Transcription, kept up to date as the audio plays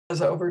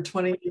has over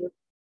 20 years.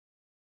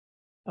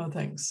 Oh,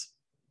 thanks.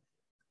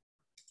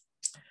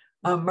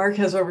 Mark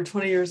has over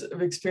 20 years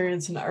of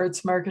experience in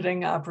arts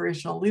marketing,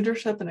 operational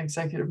leadership, and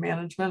executive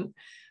management,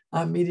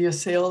 media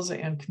sales,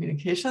 and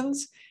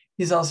communications.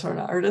 He's also an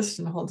artist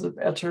and holds a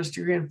bachelor's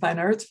degree in fine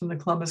arts from the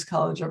Columbus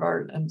College of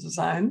Art and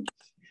Design.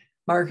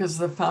 Mark is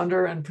the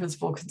founder and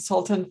principal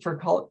consultant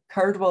for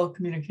Cardwell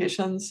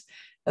Communications,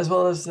 as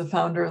well as the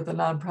founder of the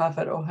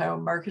nonprofit Ohio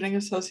Marketing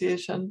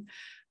Association.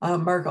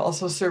 Mark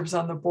also serves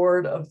on the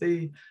board of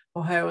the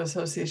Ohio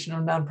Association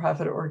of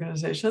Nonprofit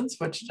Organizations,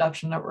 which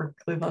Adoption Network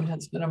Cleveland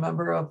has been a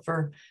member of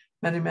for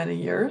many, many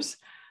years.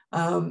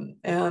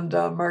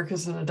 Mark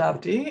is an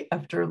adoptee.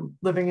 After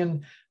living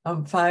in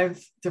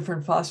 5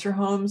 different foster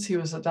homes, he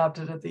was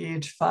adopted at the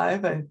age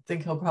 5. I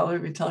think he'll probably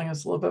be telling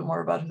us a little bit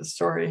more about his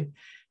story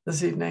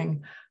this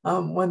evening.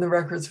 When the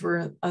records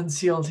were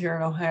unsealed here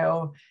in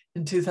Ohio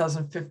in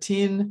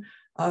 2015,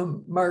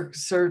 Mark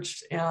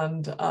searched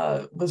and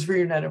was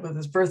reunited with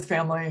his birth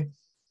family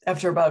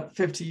after about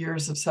 50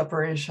 years of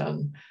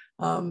separation.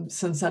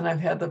 Since then, I've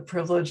had the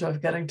privilege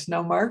of getting to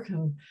know Mark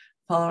and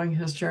following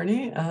his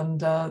journey. And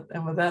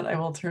with that, I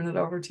will turn it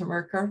over to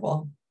Mark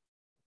Cardwell.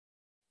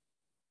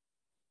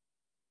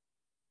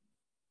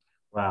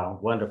 Wow,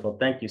 wonderful.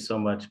 Thank you so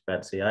much,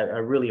 Betsy. I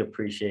really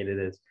appreciate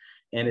it.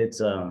 And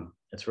it's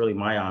really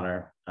my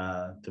honor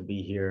to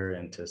be here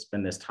and to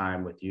spend this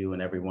time with you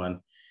and everyone,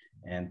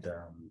 and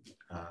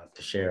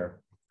to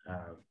share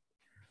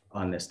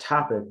on this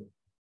topic.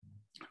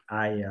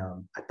 I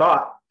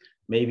thought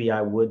maybe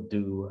I would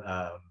do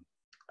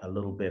a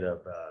little bit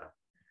of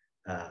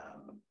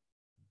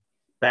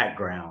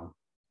background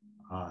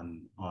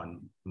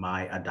on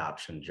my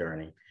adoption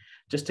journey,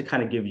 just to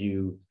kind of give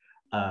you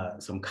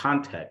some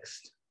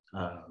context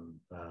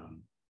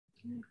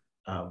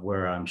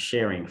where I'm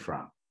sharing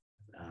from,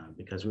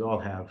 because we all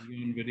have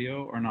be on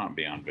video or not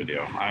be on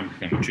video. I'm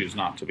going to choose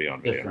not to be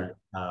on video. Different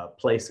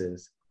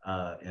places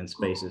and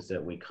spaces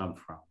that we come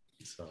from.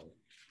 So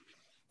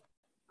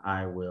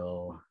I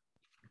will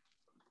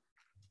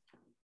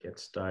get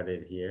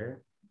started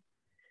here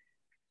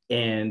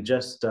and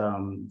just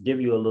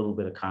give you a little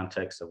bit of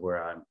context of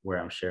where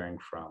I'm sharing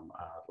from.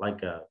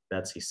 Like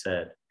Betsy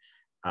said,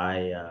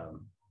 I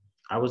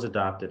was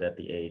adopted at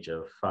the age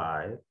of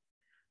 5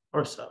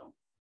 or so,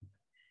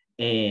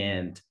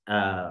 and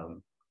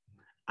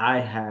I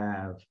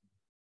have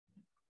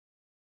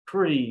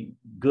pretty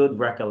good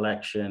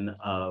recollection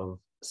of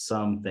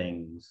some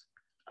things,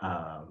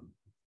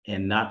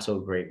 and not so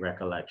great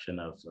recollection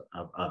of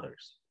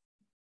others.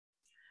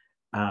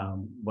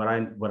 What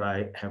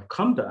I have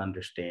come to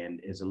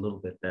understand is a little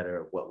bit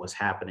better what was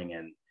happening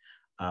in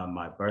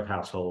my birth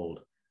household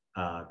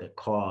that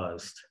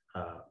caused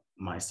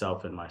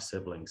myself and my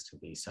siblings to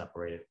be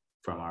separated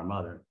from our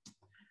mother.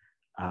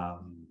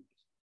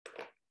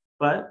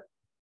 But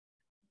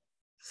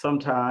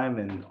sometime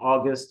in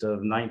August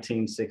of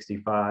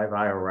 1965,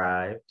 I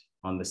arrived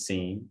on the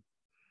scene,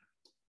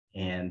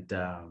 and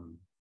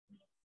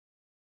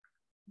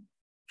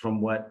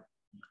from what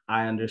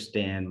I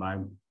understand,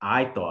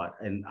 I thought,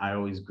 and I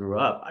grew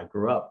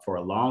up for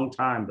a long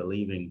time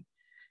believing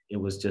it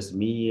was just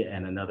me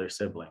and another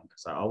sibling,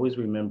 because I always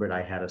remembered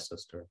I had a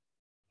sister,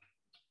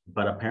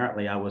 but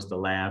apparently I was the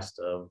last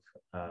of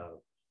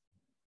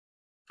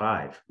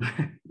 5,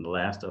 the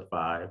last of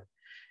 5,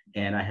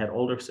 and I had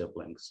older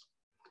siblings.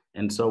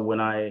 And so when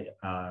I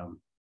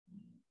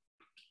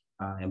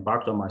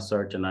embarked on my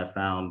search and I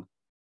found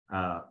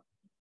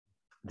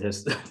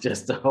this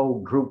just a whole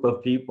group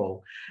of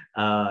people,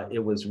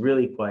 it was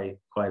really quite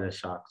a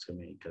shock to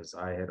me, because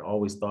I had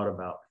always thought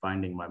about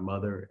finding my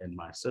mother and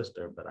my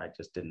sister, but I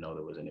just didn't know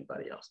there was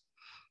anybody else.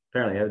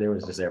 Apparently there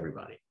was just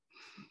everybody.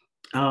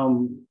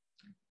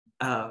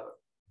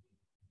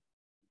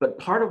 But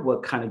part of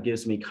what kind of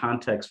gives me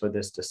context for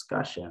this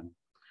discussion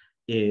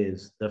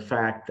is the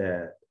fact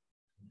that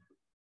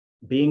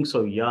being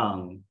so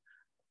young,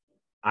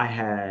 I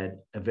had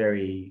a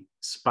very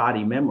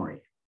spotty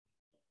memory.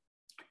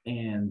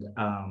 And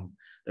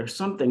there's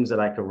some things that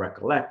I could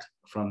recollect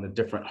from the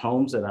different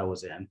homes that I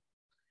was in,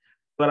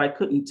 but I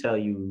couldn't tell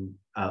you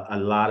a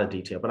lot of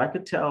detail, but I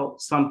could tell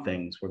some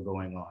things were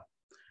going on.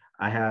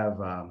 I have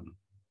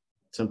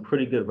some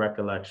pretty good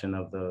recollection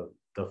of the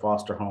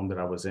foster home that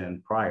I was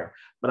in prior,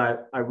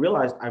 but I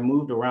realized I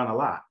moved around a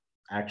lot,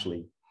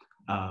 actually.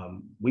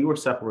 We were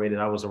separated,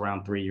 I was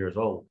around 3 years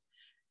old.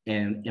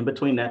 And in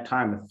between that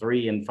time of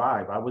 3 and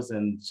 5, I was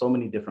in so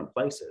many different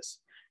places.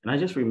 And I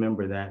just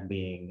remember that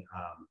being,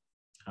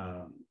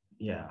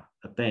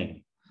 a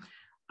thing.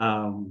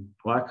 Well,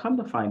 I come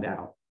to find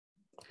out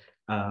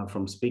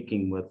from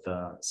speaking with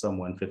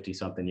someone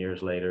 50-something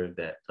years later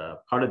that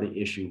part of the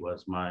issue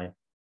was my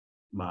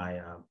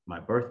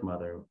birth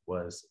mother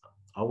was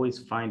always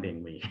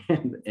finding me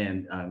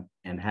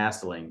and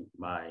hassling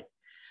my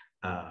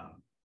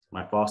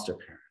foster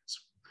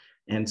parents.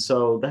 And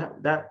so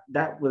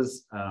that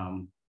was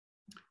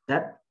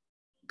that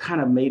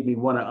kind of made me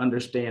want to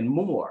understand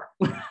more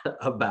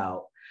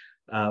about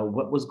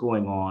what was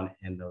going on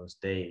in those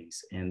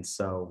days. And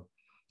so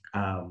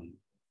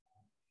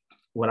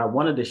what I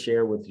wanted to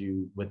share with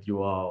you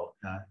all,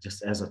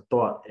 just as a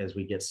thought as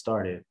we get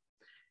started,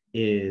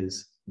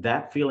 is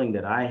that feeling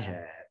that I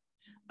had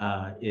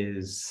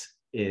is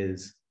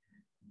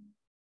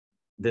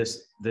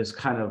this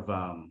kind of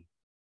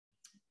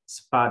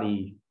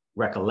spotty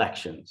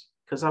recollections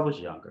because I was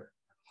younger.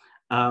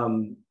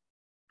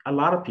 A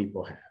lot of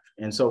people have.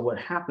 And so what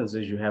happens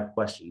is you have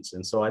questions.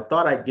 And so I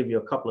thought I'd give you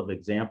a couple of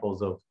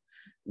examples of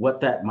what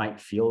that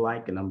might feel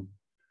like. And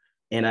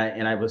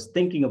I was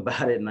thinking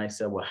about it and I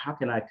said, well, how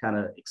can I kind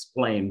of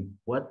explain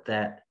what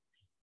that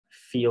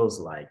feels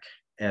like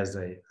as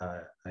a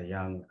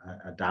young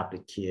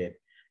adopted kid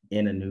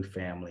in a new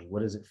family?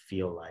 What does it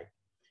feel like?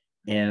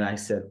 And I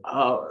said,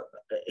 oh,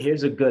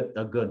 here's a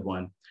good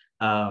one.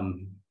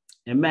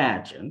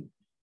 Imagine,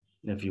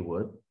 if you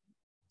would,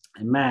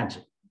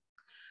 imagine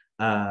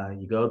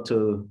you go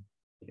to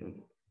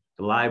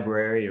the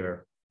library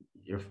or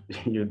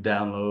you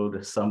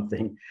download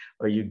something,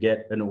 or you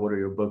get and order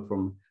your book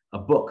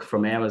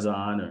from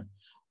Amazon,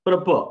 but a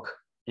book,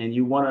 and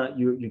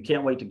you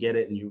can't wait to get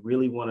it, and you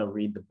really want to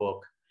read the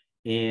book,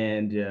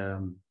 and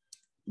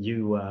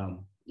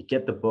you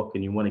get the book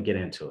and you want to get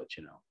into it,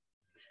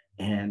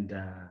 and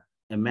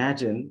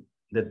imagine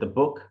that the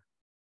book,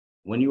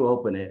 when you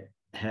open it,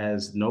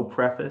 has no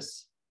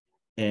preface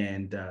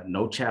and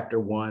no chapter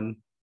 1,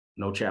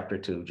 no chapter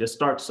 2. Just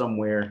start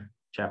somewhere,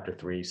 chapter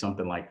 3,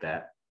 something like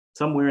that,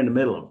 somewhere in the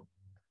middle of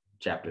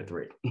chapter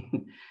 3.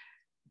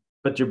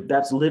 But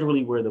that's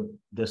literally where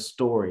the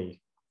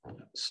story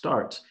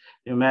starts.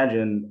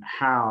 Imagine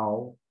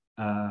how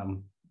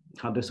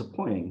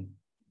disappointing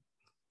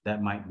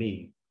that might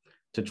be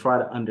to try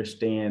to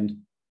understand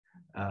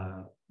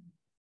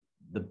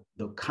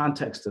the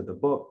context of the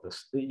book,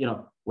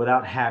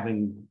 without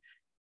having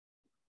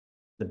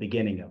the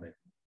beginning of it.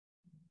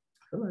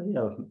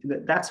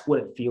 That's what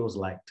it feels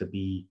like to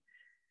be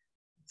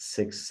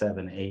 6,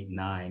 7, 8,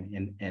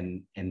 9,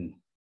 and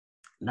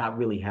not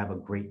really have a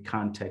great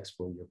context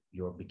for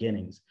your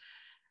beginnings.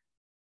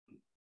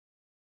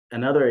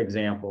 Another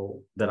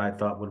example that I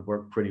thought would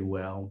work pretty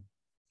well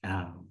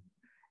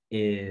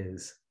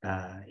is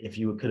if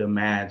you could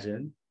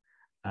imagine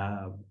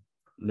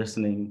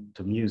listening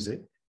to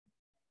music.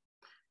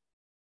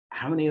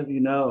 How many of you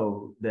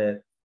know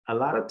that a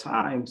lot of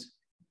times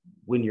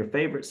when your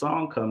favorite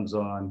song comes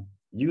on,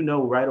 you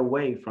know right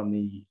away from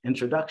the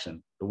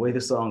introduction, the way the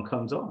song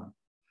comes on?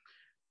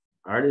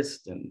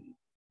 Artists and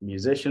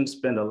musicians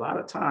spend a lot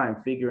of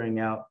time figuring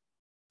out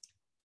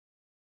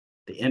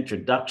the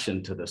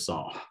introduction to the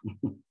song.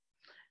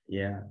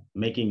 Yeah,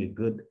 making a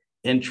good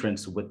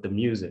entrance with the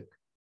music.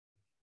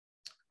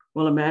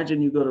 Well,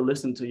 imagine you go to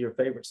listen to your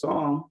favorite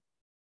song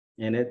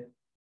and it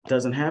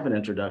doesn't have an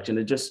introduction.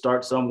 It just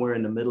starts somewhere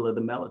in the middle of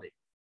the melody.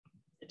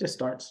 It just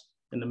starts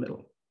in the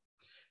middle.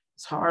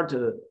 It's hard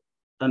to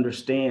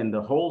understand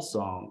the whole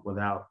song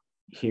without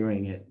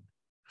hearing it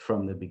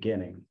from the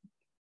beginning.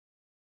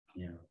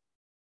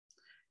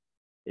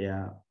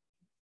 Yeah.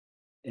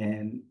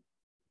 And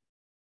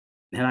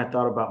I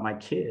thought about my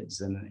kids,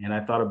 and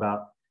I thought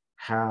about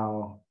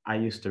how I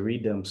used to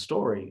read them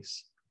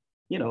stories,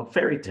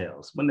 fairy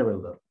tales when they were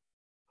little.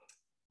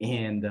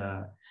 And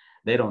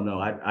they don't know.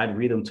 I'd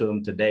read them to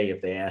them today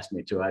if they asked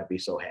me to. I'd be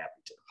so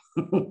happy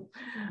to.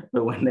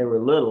 But when they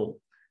were little,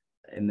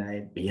 and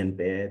I'd be in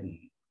bed, and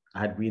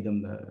I'd read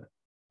them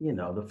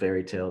the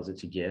fairy tales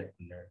that you get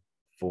when they're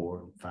 4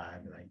 and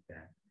 5, like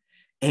that.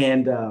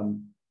 And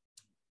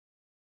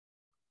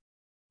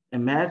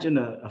imagine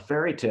a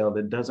fairy tale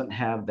that doesn't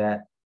have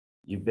that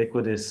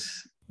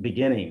ubiquitous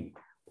beginning,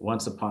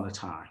 once upon a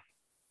time.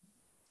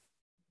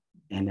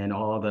 And then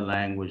all the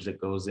language that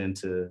goes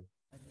into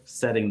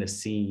setting the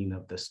scene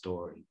of the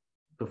story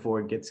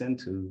before it gets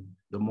into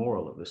the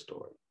moral of the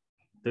story.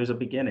 There's a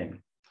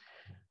beginning.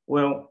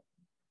 Well,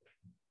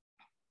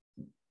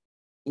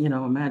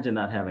 imagine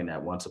not having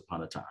that once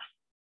upon a time.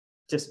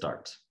 Just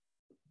starts.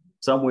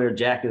 Somewhere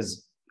Jack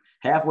is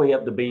halfway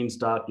up the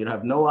beanstalk. You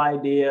have no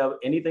idea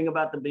anything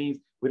about the beans.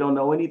 We don't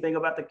know anything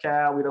about the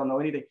cow. We don't know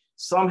anything.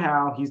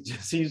 Somehow it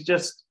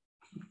just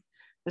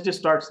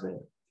starts there.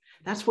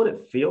 That's what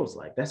it feels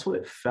like. That's what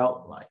it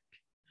felt like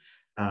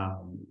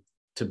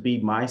to be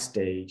my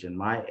stage and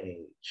my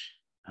age,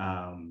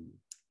 and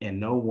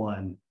no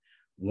one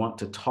want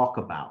to talk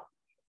about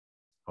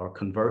or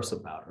converse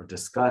about or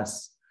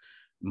discuss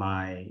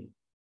my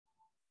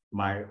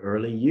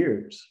early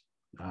years,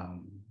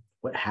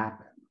 what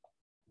happened,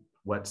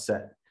 what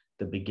set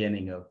the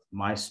beginning of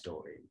my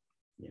story,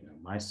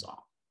 my song.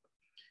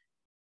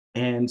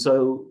 And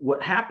so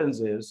what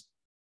happens is,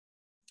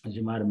 as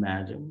you might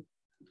imagine,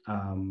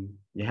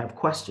 you have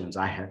questions.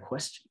 I had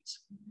questions.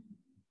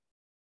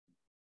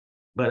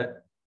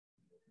 But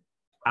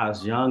I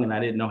was young and I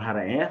didn't know how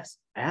to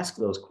ask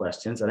those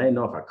questions. I didn't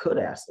know if I could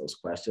ask those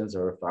questions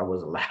or if I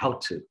was allowed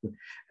to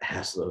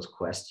ask those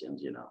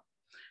questions,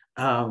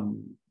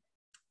 And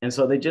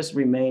so they just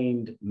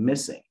remained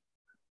missing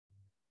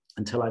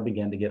until I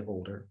began to get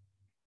older.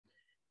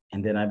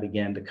 And then I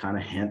began to kind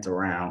of hint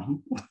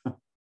around,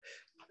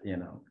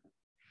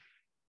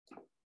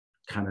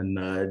 kind of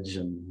nudge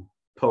and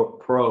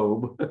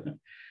probe,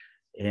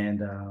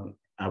 and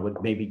I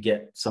would maybe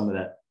get some of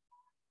that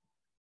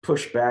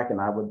pushback,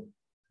 and I would,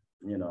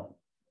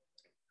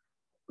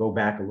 go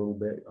back a little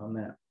bit on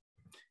that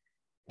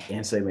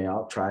and say, "Man,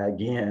 I'll try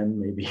again,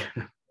 maybe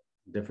a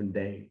different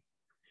day."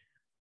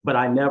 But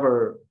I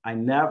never,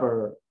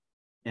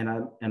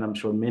 and I'm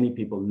sure many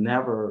people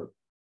never.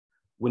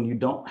 When you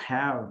don't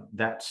have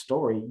that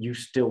story, you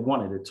still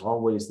want it. It's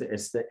always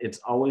it's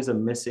always a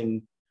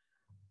missing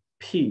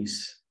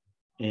piece,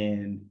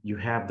 and you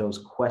have those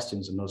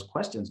questions, and those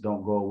questions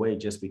don't go away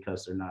just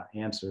because they're not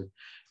answered,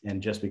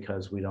 and just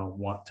because we don't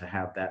want to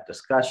have that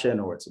discussion,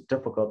 or it's a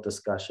difficult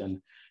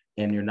discussion,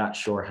 and you're not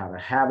sure how to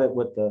have it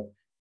with the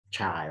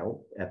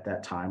child at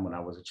that time when I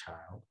was a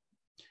child.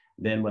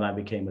 Then when I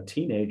became a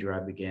teenager,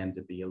 I began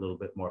to be a little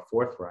bit more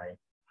forthright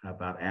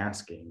about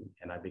asking,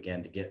 and I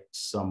began to get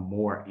some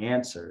more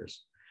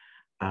answers.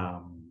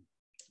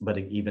 But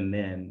even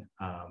then,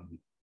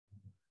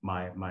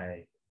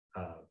 my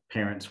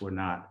parents were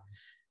not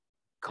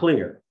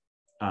clear,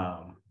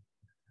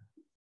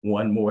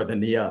 one more than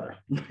the other.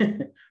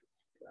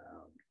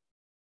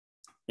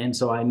 And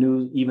so I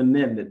knew even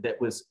then that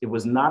it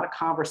was not a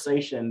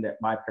conversation that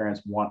my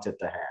parents wanted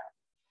to have.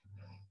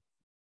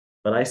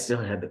 But I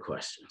still had the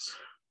questions.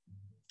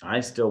 I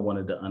still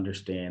wanted to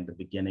understand the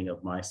beginning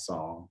of my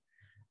song.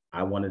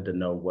 I wanted to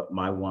know what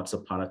my once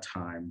upon a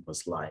time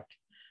was like.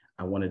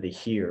 I wanted to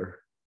hear,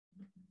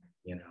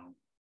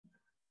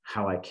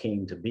 how I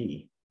came to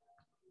be,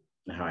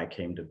 how I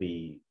came to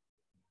be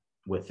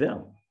with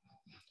them.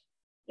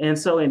 And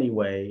so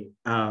anyway,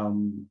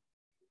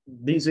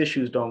 these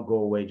issues don't go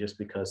away just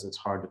because it's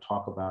hard to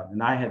talk about.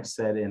 And I had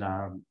said in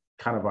our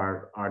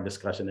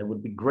discussion, it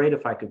would be great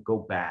if I could go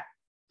back.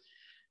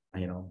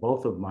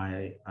 Both of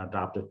my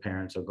adoptive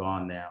parents are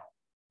gone now,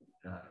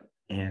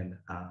 and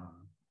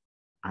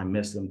I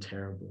miss them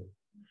terribly.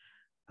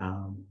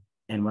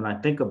 And when I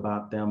think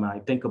about them, I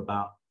think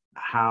about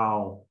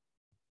how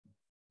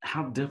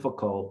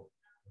difficult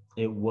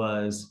it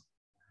was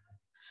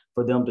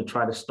for them to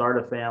try to start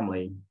a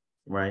family,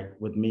 right,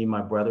 with me,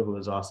 my brother, who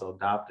is also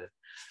adopted,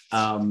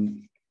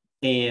 and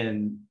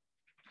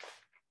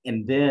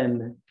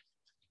then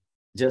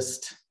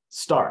just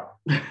start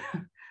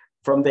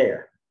from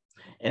there.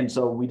 And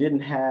so we didn't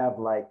have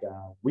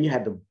we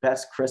had the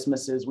best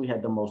Christmases. We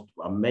had the most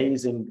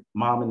amazing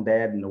mom and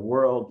dad in the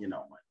world,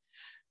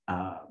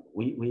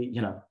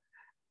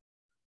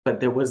 but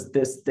there was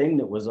this thing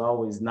that was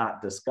always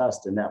not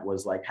discussed. And that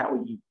was like,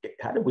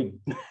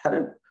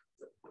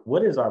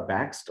 what is our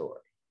backstory?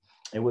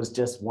 It was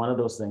just one of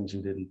those things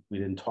we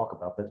didn't talk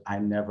about, but I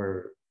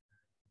never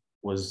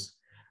was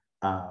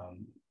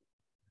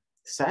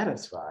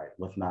satisfied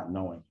with not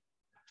knowing.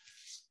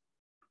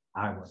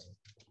 I wasn't.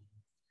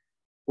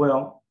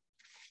 Well,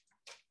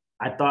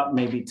 I thought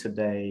maybe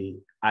today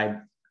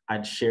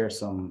I'd share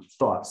some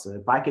thoughts.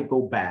 If I could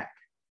go back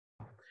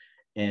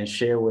and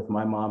share with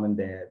my mom and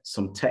dad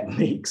some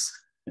techniques,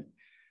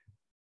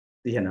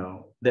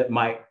 that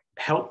might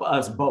help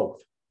us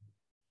both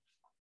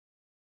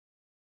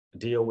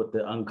deal with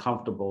the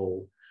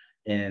uncomfortable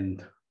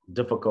and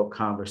difficult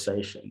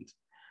conversations.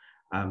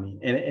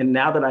 And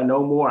now that I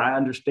know more, I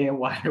understand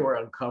why they were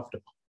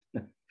uncomfortable.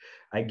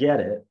 I get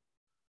it.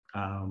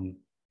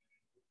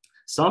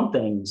 Some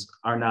things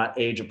are not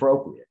age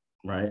appropriate,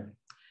 right?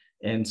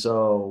 And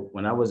so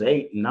when I was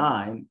 8,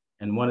 9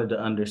 and wanted to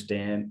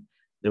understand,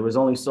 there was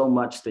only so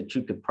much that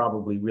you could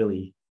probably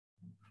really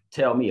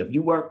tell me. If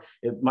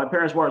my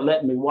parents weren't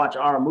letting me watch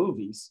our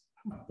movies,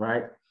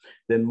 right?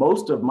 Then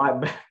most of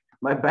my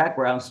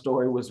background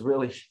story was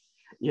really,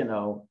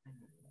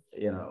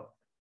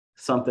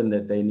 something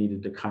that they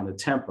needed to kind of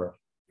temper,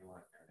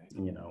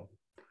 and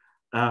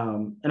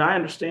I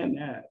understand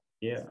that,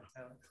 yeah.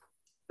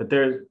 But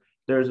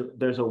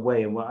there's a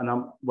way, and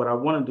what I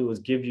want to do is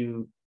give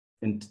you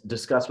and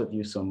discuss with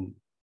you some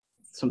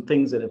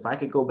things that if I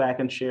could go back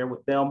and share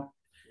with them,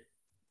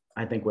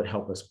 I think would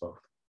help us both.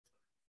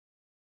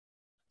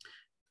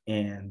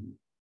 And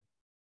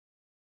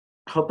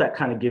I hope that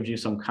kind of gives you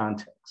some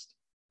context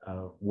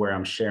of where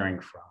I'm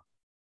sharing from.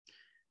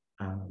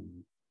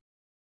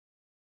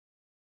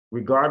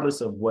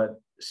 Regardless of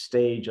what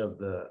stage of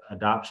the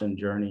adoption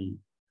journey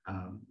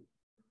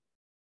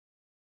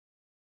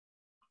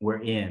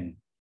we're in,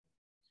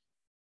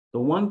 the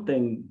one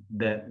thing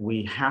that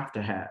we have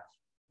to have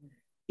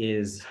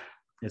is,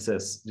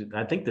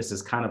 I think this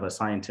is kind of a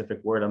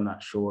scientific word, I'm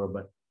not sure,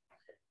 but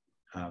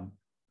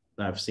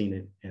I've seen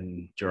it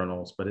in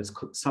journals, but it's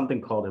something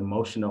called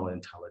emotional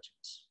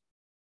intelligence.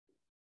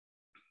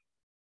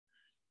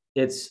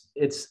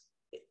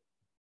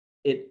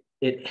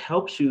 It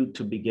helps you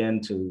to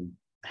begin to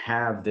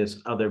have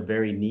this other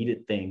very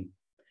needed thing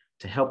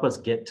to help us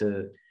get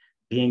to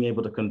being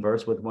able to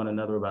converse with one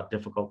another about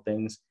difficult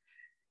things.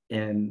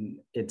 And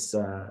it's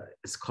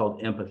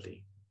called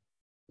empathy.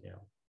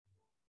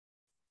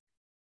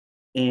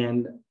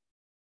 And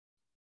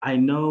I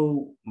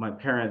know my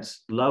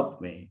parents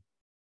loved me,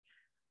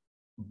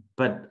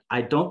 but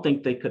I don't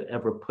think they could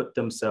ever put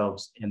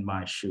themselves in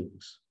my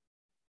shoes.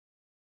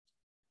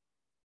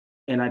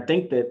 And I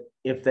think that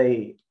if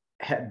they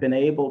had been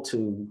able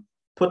to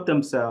put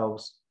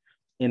themselves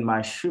in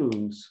my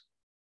shoes,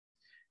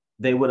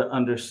 they would have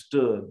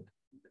understood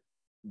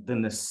the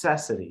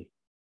necessity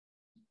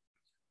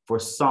for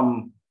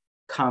some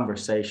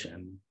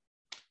conversation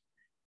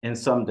and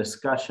some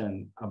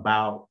discussion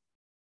about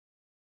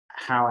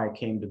how I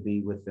came to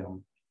be with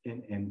them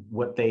and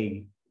what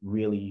they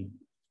really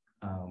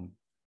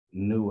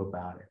knew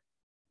about it.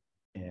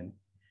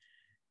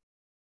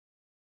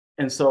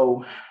 And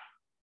so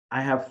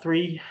I have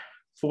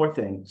four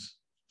things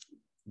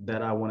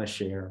that I want to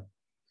share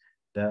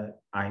that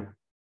I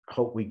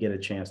hope we get a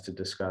chance to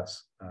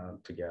discuss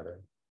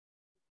together.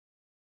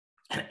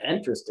 And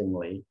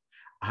interestingly,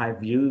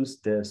 I've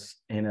used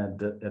this in a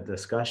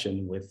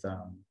discussion with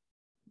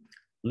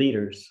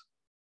leaders,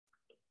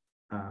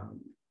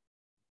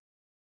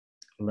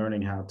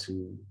 learning how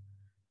to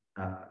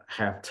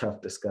have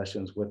tough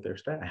discussions with their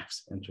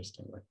staffs,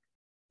 interestingly.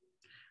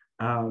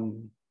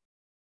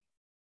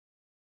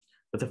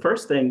 But the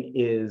first thing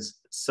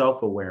is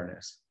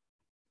self-awareness.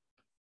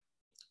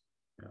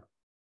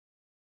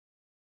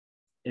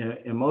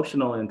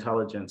 Emotional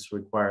intelligence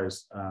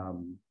requires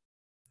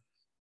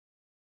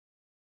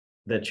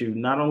that you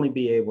not only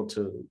be able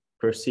to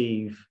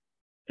perceive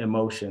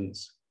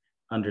emotions,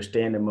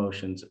 understand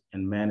emotions,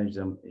 and manage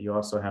them, you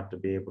also have to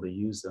be able to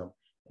use them.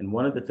 And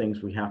one of the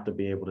things we have to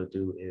be able to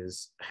do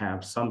is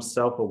have some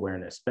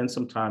self-awareness, spend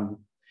some time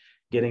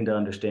getting to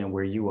understand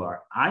where you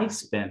are. I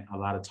spent a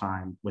lot of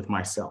time with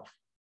myself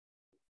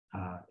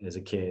as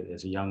a kid,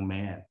 as a young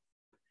man.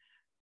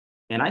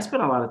 And I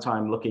spent a lot of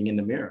time looking in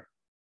the mirror,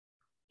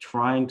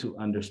 trying to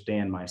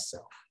understand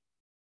myself,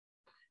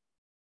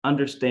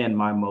 understand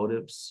my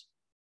motives,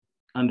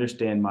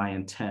 understand my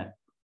intent.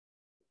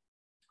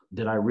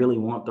 Did I really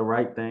want the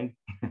right thing?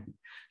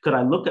 Could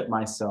I look at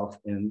myself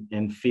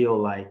and feel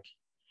like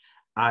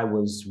I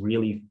was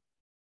really,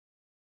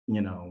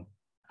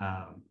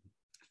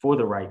 for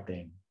the right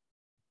thing?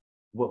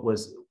 What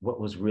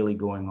was really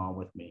going on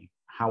with me?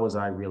 How was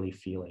I really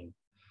feeling?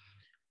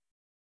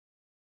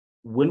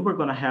 When we're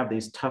going to have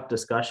these tough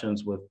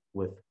discussions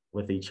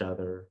with each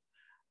other,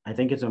 I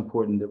think it's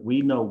important that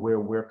we know where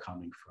we're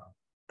coming from,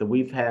 that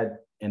we've had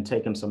and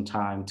taken some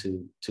time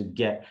to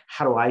get,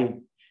 how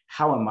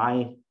am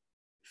I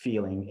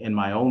feeling in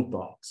my own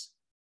thoughts?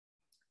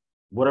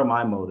 What are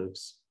my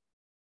motives?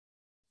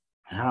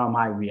 How am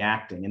I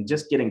reacting? And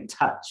just get in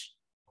touch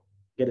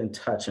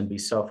and be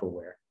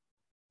self-aware.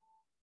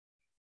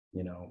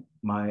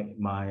 My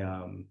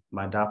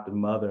adopted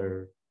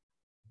mother,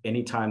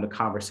 anytime the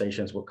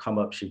conversations would come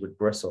up, she would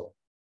bristle,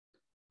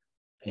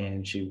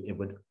 and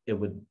it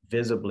would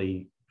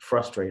visibly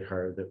frustrate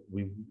her that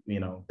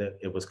that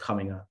it was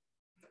coming up.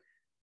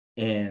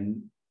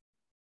 And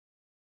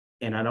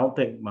I don't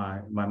think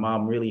my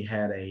mom really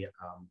had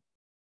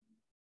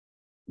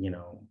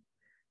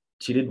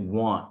she didn't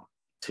want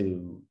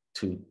to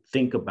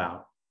think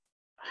about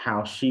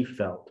how she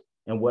felt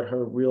and what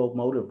her real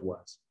motive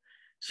was.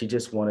 She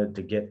just wanted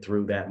to get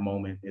through that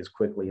moment as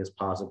quickly as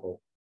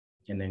possible.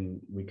 And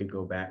then we could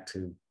go back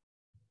to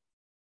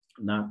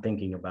not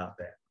thinking about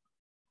that.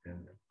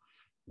 And,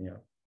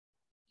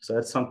 so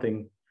that's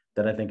something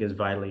that I think is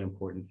vitally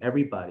important.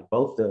 Everybody,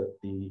 both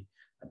the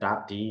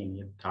adoptee and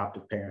the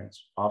adoptive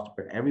parents, foster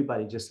parents,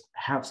 everybody just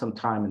have some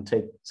time and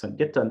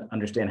get to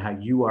understand how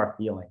you are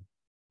feeling.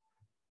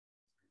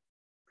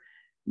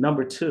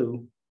 Number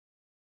two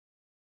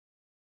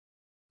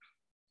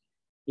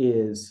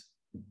is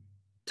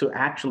to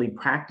actually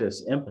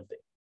practice empathy.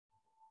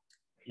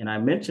 And I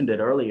mentioned it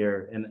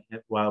earlier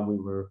while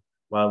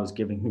I was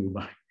giving you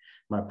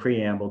my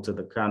preamble to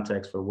the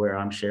context for where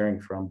I'm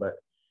sharing from, but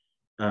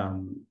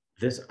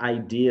this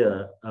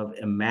idea of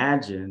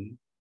imagine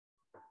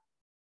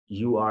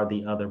you are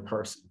the other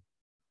person.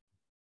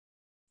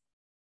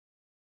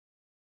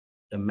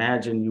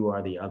 Imagine you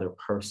are the other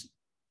person.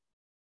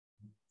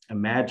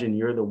 Imagine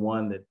you're the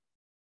one that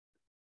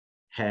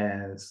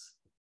has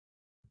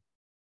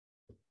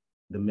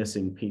the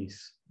missing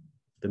piece,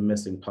 the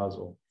missing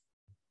puzzle,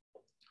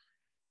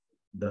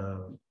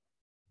 the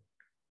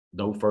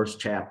first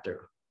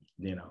chapter,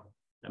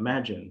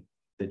 imagine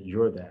that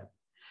you're that.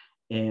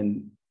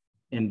 And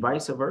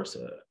vice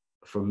versa.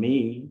 For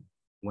me,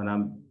 when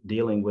I'm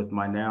dealing with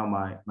my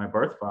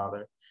birth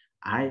father,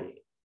 I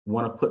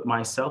want to put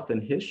myself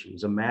in his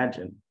shoes.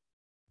 Imagine,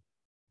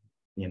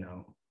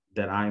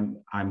 that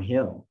I'm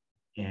him,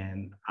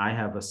 and I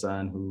have a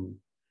son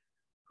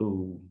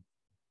who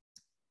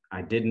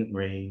I didn't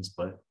raise,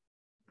 but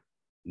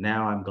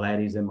now I'm glad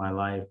he's in my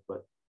life,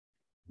 but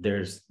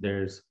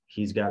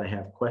he's got to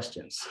have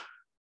questions.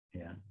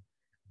 Yeah.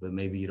 But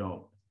maybe you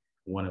don't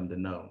want him to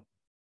know,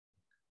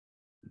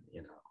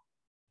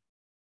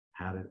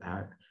 how did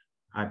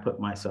I put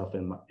myself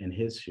in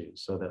his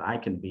shoes so that I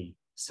can be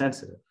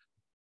sensitive,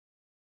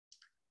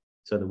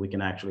 so that we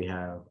can actually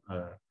have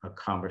a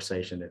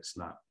conversation that's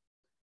not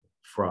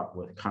fraught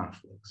with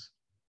conflicts.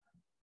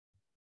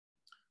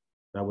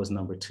 That was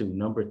number two.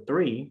 Number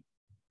three,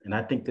 and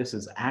I think this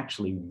is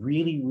actually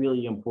really,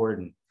 really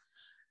important.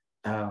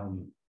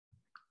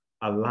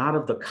 a lot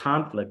of the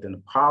conflict and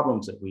the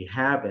problems that we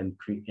have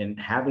in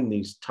having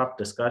these tough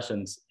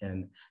discussions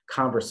and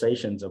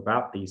conversations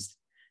about these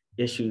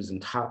issues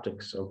and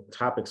topics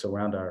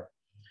around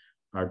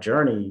our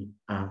journey,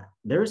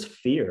 there's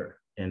fear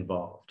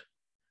involved.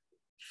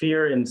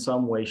 Fear in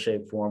some way,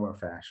 shape, form, or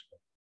fashion.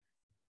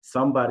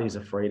 Somebody's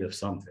afraid of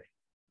something.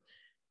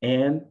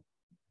 And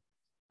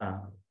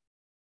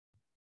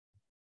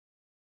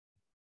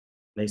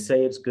they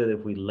say it's good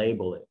if we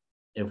label it,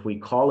 if we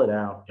call it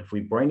out, if we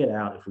bring it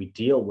out, if we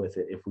deal with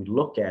it, if we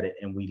look at it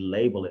and we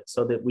label it,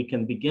 so that we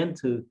can begin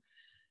to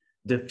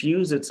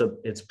diffuse its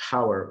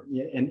power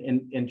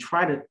and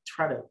try to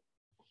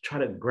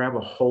grab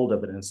a hold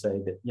of it and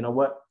say that, you know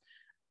what,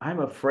 I'm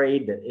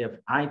afraid that if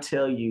I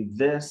tell you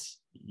this,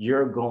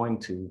 you're going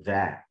to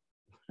that.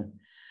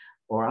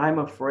 Or I'm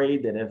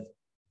afraid that if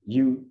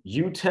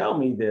you tell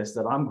me this,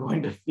 that I'm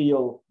going to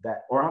feel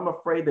that. Or I'm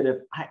afraid that if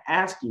I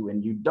ask you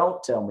and you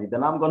don't tell me,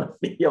 then I'm going to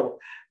feel,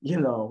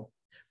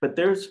 but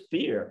there's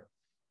fear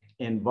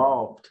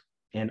involved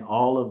in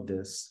all of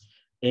this.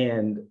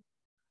 And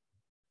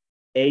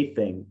a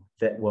thing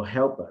that will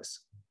help us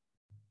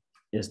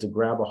is to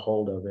grab a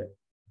hold of it.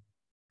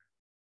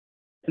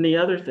 And the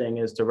other thing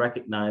is to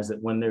recognize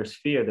that when there's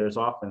fear, there's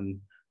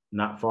often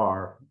not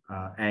far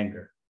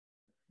anger.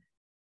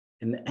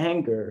 And the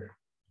anger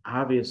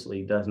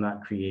obviously does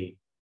not create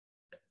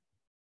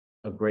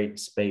a great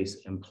space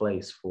and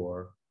place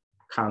for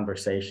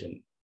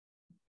conversation.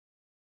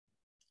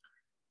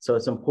 So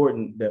it's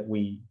important that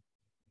we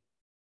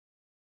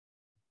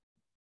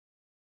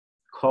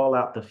call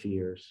out the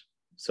fears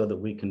so that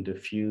we can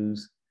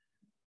diffuse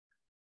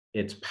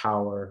its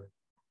power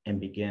and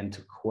begin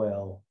to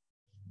quell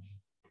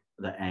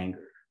the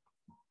anger.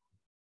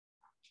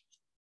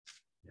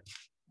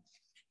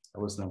 That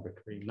was number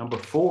 3. Number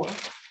 4,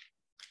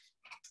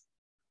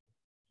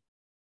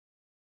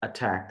 a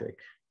tactic.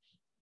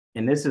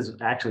 And this is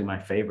actually my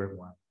favorite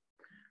one.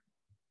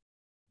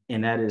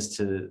 And that is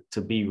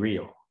to be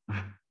real.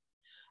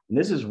 And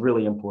this is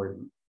really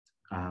important.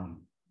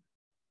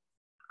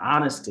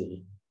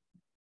 Honesty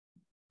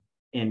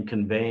in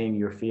conveying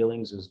your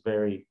feelings is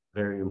very,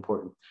 very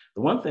important.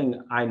 The one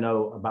thing I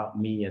know about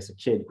me as a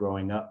kid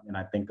growing up, and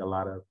I think a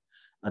lot of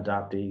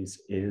adoptees,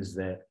 is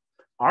that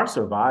our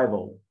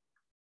survival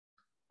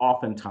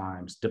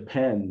oftentimes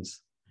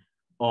depends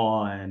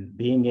on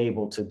being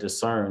able to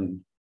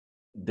discern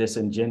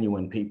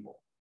disingenuine people.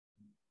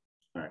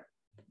 All right.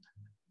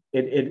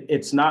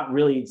 It's not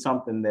really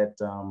something that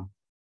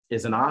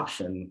is an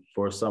option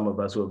for some of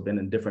us who have been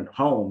in different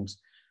homes.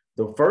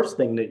 The first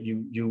thing that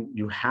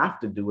you have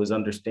to do is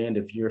understand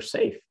if you're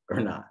safe or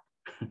not.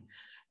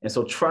 And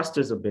so trust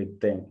is a big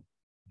thing.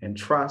 And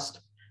trust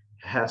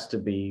has to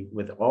be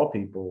with all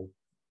people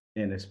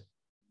and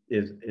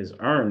is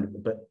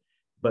earned,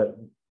 but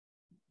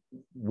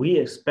we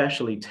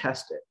especially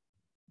test it.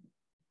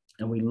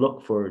 And we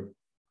look for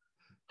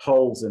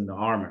holes in the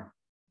armor.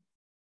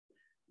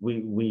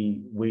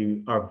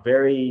 We are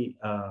very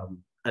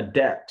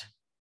adept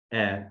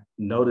at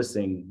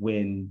noticing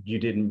when you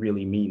didn't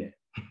really mean it.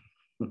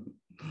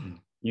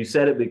 You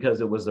said it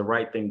because it was the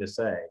right thing to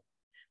say.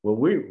 Well,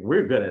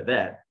 we're good at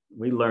that.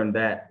 We learned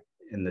that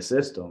in the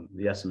system.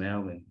 Yes,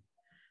 ma'am, and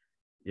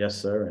yes,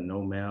 sir, and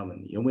no, ma'am.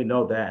 And we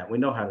know that. We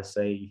know how to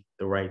say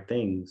the right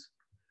things.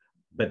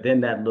 But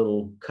then that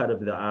little cut of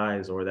the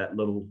eyes or that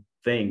little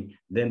thing,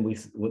 then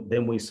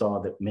we saw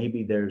that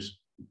maybe there's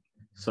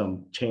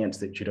some chance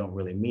that you don't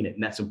really mean it.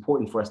 And that's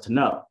important for us to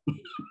know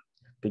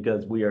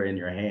because we are in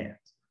your hands,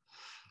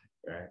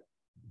 right?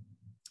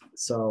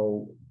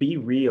 So be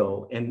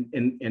real. And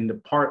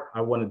the part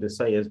I wanted to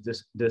say is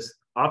this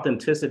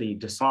authenticity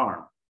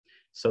disarm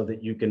so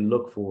that you can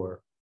look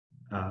for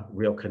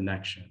real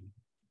connection,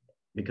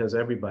 because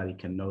everybody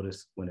can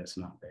notice when it's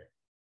not there.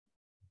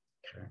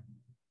 Okay.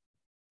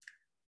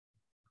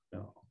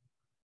 So,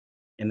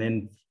 and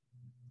then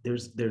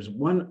there's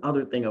one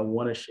other thing I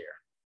want to share.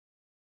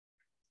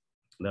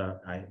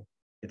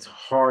 It's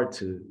hard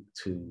to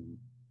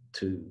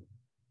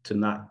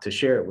not to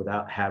share it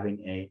without having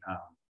a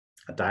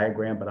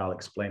diagram, but I'll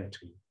explain it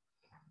to you.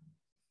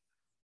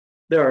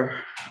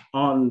 They're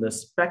on the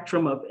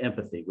spectrum of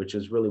empathy, which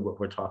is really what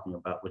we're talking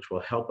about, which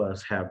will help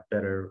us have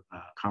better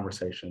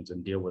conversations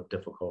and deal with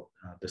difficult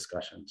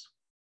discussions.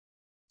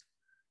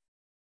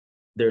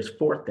 There's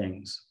 4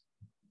 things.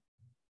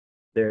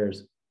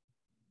 There's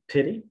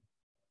pity,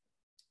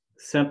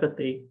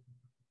 sympathy,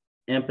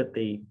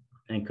 empathy,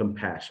 and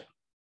compassion.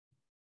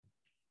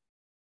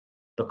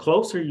 The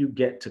closer you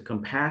get to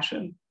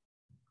compassion,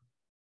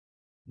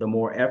 the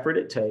more effort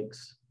it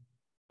takes,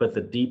 but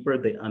the deeper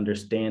the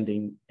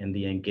understanding and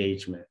the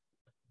engagement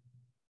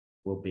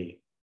will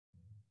be.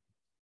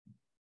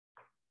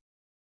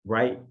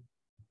 Right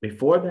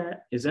before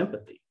that is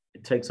empathy.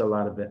 It takes a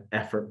lot of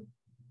effort,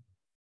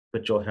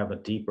 but you'll have a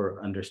deeper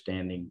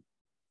understanding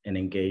and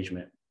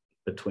engagement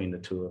between the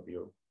two of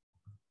you.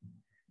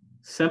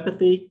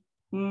 Sympathy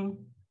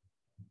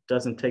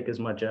doesn't take as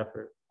much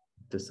effort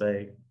to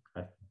say,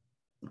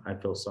 I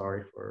feel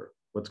sorry for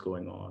what's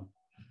going on.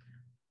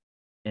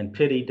 And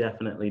pity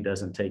definitely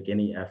doesn't take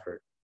any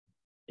effort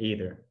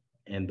either.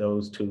 And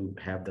those two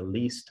have the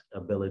least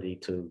ability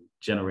to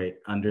generate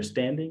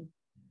understanding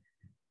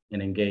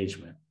and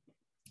engagement.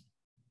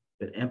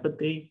 But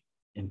empathy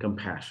and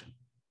compassion.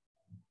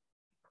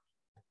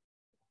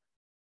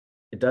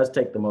 It does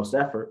take the most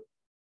effort,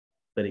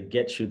 but it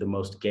gets you the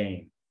most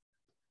gain.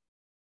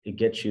 It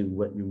gets you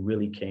what you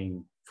really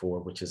came for,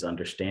 which is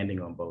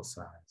understanding on both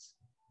sides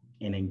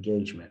and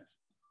engagement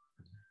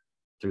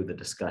through the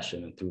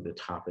discussion and through the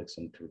topics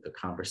and through the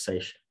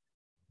conversation.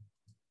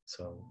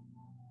 So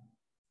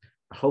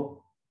I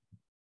hope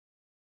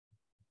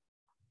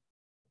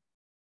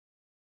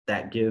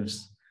that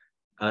gives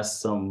us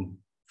some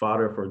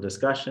fodder for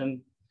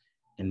discussion,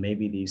 and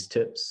maybe these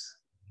tips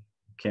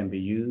can be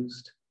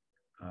used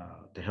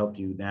to help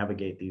you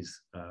navigate these,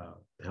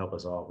 to help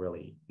us all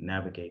really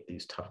navigate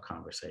these tough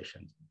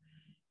conversations.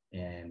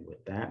 And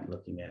with that,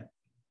 looking at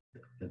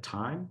the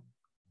time,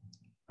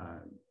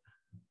 I'm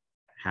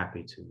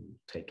happy to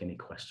take any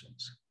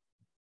questions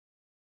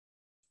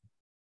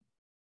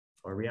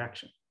or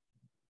reaction.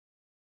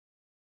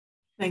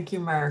 Thank you,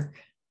 Mark.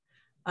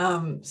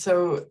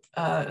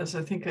 As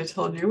I think I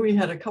told you, we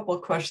had a couple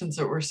of questions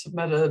that were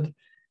submitted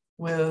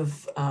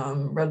with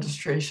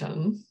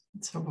registration.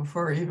 So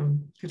before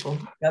even people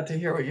got to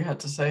hear what you had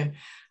to say,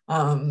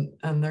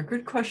 and they're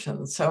good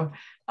questions. So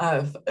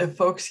if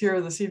folks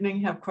here this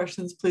evening have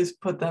questions, please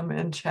put them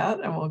in chat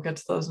and we'll get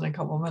to those in a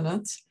couple of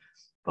minutes.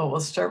 But we'll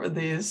start with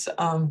these.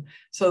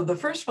 So the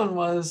first one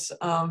was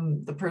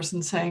the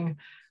person saying,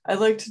 I'd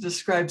like to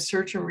describe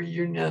Search and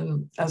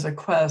Reunion as a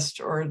quest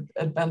or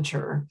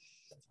adventure.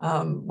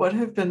 What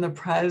have been the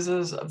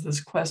prizes of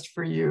this quest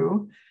for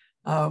you?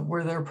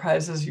 Were there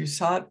prizes you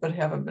sought but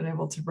haven't been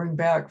able to bring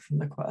back from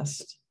the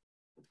quest?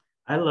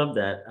 I love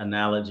that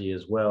analogy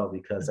as well,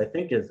 because I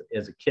think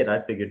as a kid,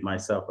 I figured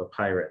myself a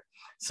pirate.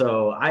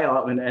 So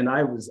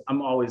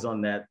I'm always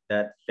on that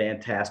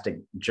fantastic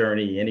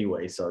journey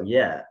anyway. So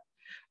yeah,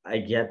 I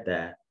get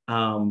that.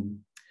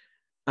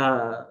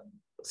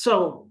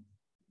 So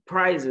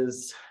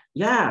prizes,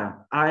 yeah.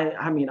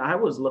 I mean, I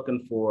was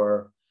looking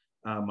for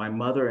my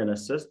mother and a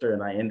sister,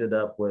 and I ended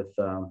up with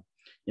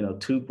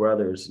two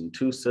brothers and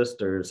two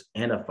sisters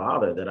and a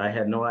father that I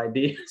had no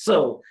idea.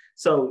 So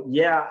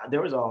yeah,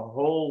 there was a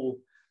whole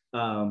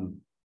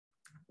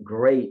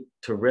great,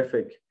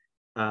 terrific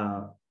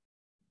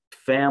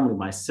family.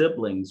 My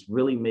siblings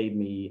really made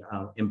me,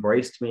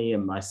 embraced me,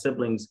 and my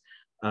siblings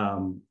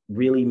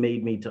really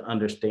made me to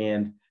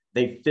understand.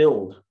 They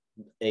filled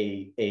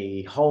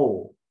a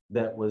hole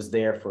that was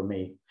there for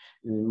me.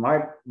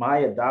 My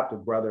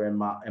adoptive brother and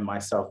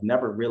myself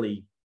never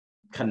really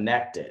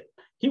connected.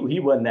 He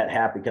wasn't that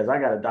happy because I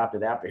got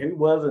adopted after. He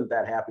wasn't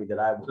that happy that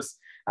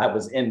I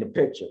was in the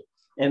picture.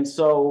 And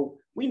so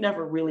we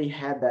never really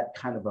had that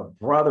kind of a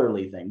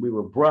brotherly thing. We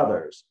were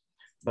brothers.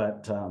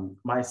 But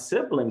my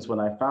siblings, when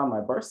I found my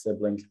birth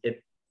siblings,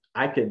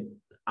 I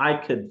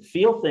could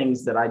feel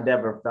things that I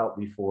never felt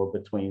before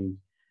between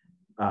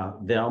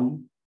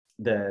them,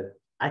 that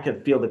I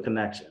could feel the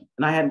connection.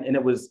 And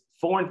it was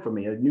foreign for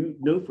me,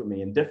 new for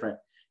me and different.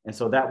 And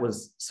so that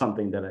was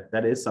something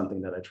that is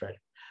something that I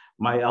treasure.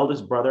 My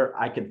eldest brother,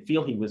 I could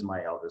feel he was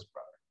my eldest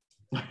brother.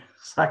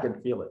 So I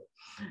could feel it.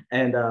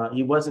 And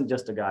he wasn't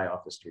just a guy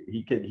off the street.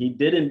 He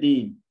did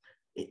indeed,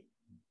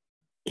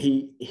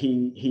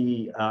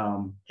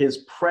 his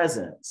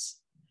presence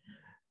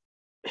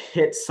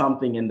hit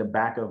something in the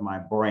back of my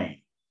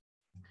brain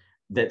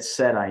that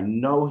said, I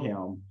know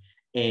him.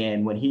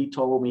 And when he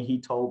told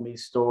me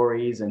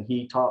stories, and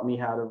he taught me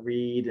how to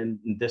read and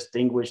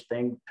distinguish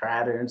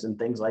patterns and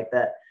things like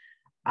that.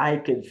 I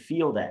could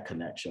feel that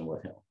connection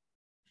with him.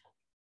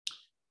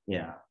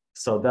 Yeah.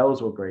 So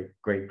those were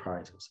great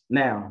prizes.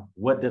 Now,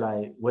 what did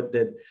I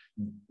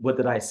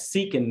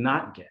seek and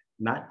not get,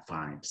 not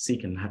find,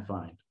 seek and not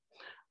find?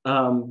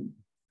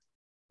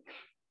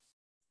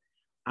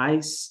 I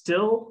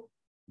still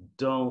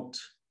don't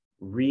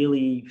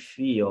really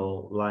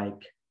feel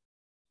like,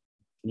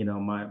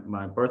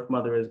 my birth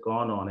mother has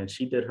gone on and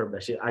she did her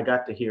best. I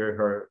got to hear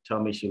her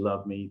tell me she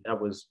loved me. That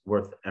was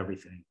worth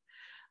everything.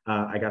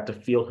 I got to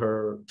feel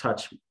her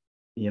touch.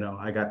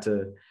 I got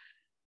to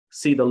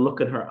see the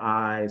look in her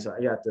eyes.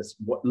 I got to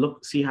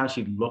see how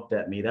she looked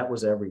at me. That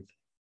was everything.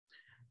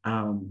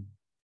 I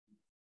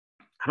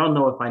don't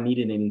know if I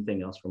needed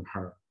anything else from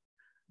her,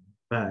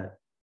 but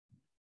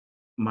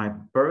my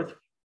birth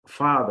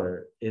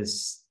father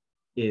is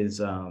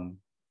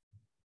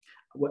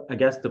I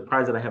guess the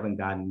prize that I haven't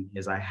gotten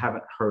is I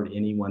haven't heard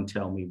anyone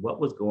tell me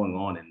what was going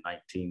on in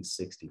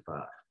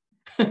 1965.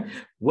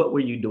 What were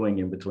you doing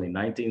in between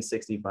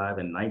 1965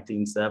 and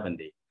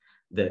 1970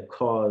 that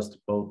caused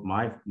both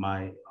my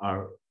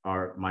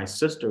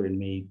sister and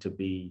me to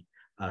be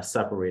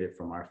separated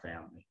from our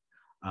family?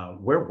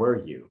 Where were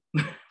you?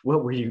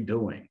 What were you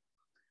doing?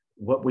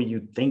 What were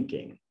you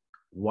thinking?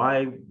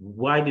 Why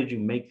did you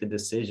make the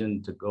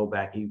decision to go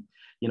back,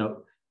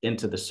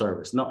 into the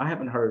service? No, I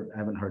haven't heard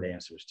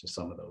answers to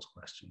some of those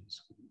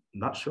questions. I'm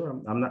not sure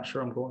I'm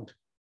going to.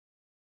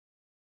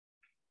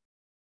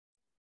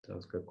 That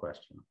was a good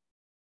question.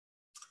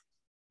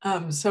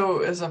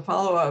 So as a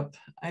follow-up,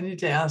 I need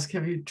to ask,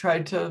 have you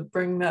tried to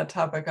bring that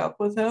topic up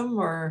with him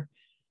or?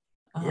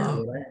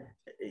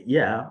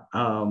 Yeah,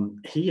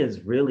 he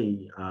is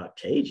really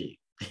cagey.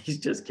 He's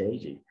just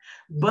cagey.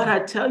 But I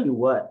tell you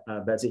what,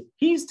 Betsy,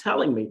 he's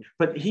telling me,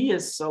 but he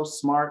is so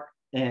smart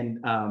and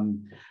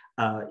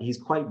he's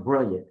quite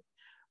brilliant.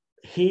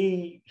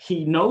 He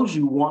knows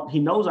he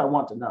knows I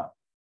want to know,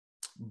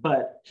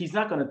 but he's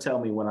not going to tell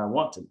me when I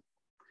want to.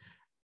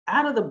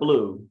 Out of the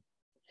blue,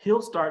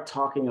 he'll start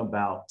talking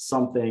about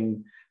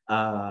something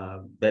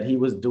that he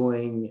was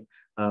doing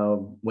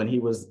when he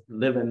was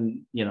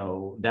living,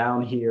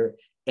 down here.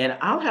 And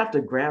I'll have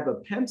to grab a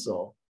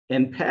pencil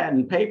and pad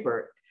and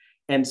paper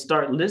and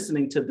start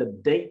listening to the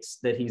dates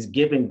that he's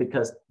giving,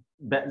 because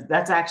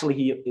that's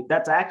actually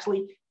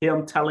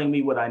him telling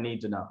me what I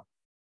need to know,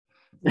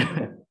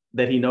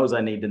 that he knows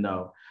I need to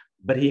know.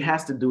 But he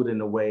has to do it in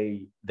a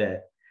way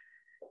that,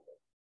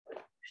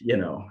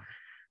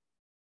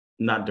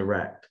 not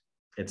direct.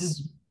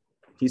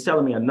 He's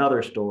telling me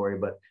another story,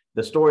 but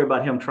the story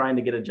about him trying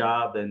to get a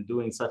job and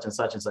doing such and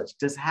such and such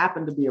just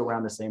happened to be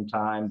around the same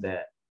time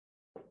that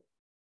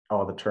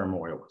all the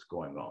turmoil was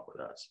going on with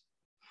us.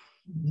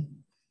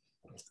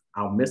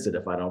 I'll miss it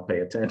if I don't pay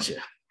attention.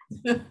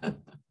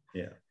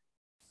 Yeah.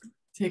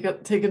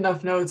 Take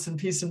enough notes and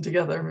piece them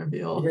together. Maybe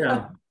you'll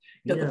get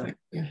the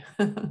picture.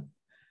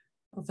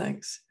 Well,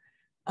 thanks.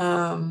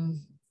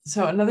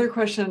 So another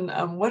question,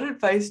 what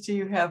advice do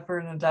you have for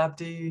an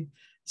adoptee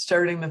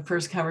starting the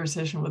first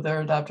conversation with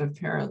their adoptive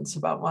parents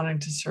about wanting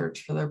to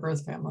search for their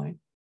birth family?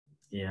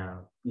 Yeah,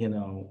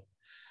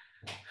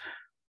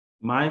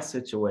 my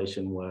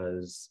situation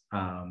was,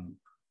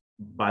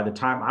 by the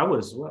time I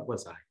was,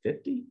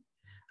 50?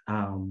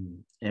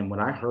 And when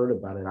I heard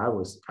about it, I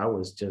was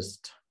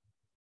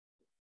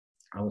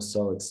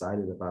so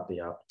excited about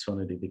the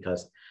opportunity,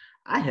 because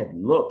I had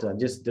looked,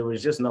 there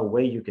was just no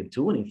way you could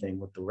do anything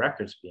with the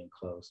records being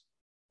closed.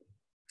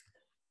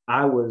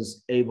 I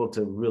was able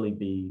to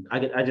really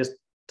I just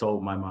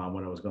told my mom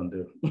what I was going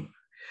to do.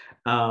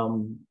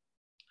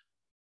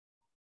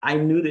 I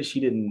knew that she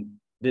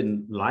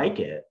didn't like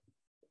it,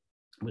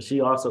 but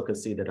she also could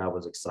see that I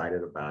was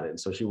excited about it. And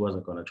so she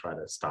wasn't going to try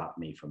to stop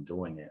me from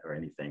doing it or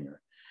anything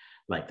or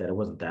like that. It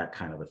wasn't that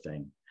kind of a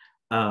thing.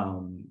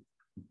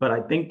 But I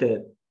think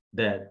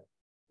that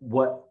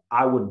what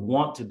I would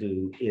want to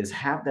do is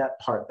have that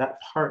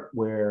part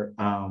where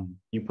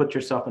you put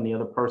yourself in the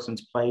other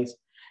person's place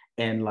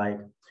and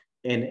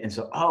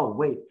so, oh,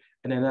 wait.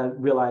 And then I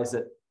realized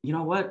that, you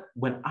know what,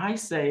 when I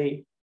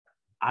say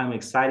I'm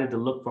excited to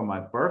look for my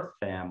birth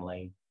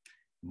family,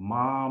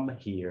 mom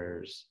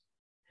hears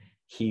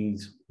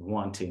he's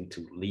wanting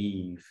to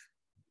leave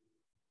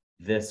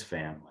this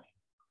family.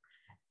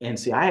 And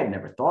see, I had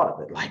never thought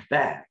of it like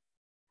that.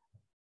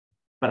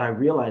 But I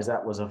realized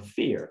that was a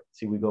fear.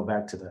 See, we go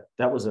back to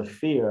that was a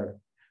fear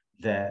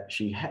that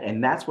she had.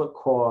 And that's what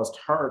caused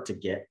her to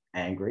get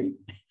angry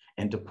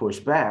and to push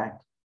back.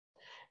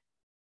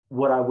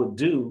 What I would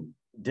do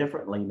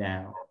differently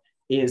now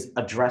is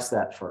address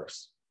that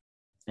first.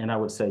 And I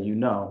would say, you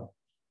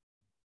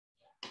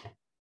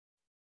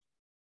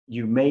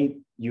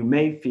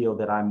may feel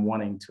that I'm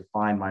wanting to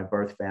find my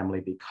birth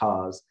family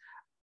because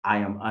I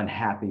am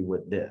unhappy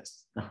with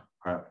this.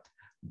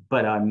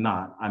 But I'm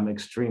not. I'm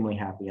extremely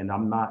happy, and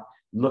I'm not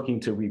looking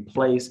to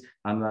replace.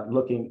 I'm not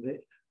looking,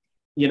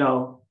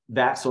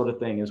 that sort of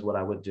thing is what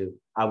I would do.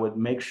 I would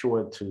make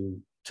sure to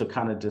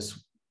kind of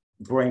just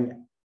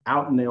bring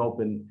out in the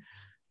open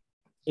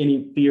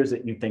any fears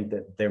that you think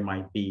that there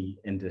might be,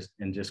 and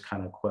just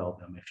kind of quell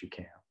them if you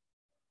can.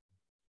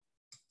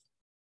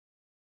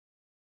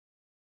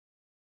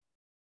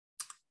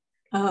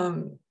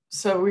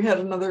 So we had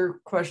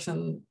another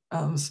question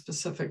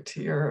specific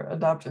to your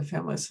adoptive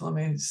family. So let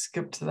me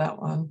skip to that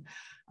one.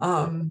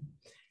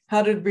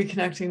 How did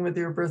reconnecting with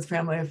your birth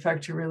family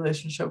affect your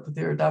relationship with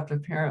your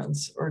adoptive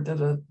parents, or did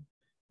it,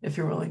 if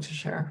you're willing to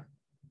share?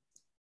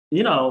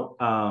 It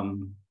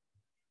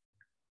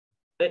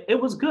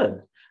was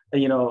good.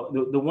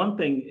 The one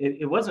thing,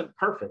 it wasn't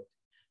perfect.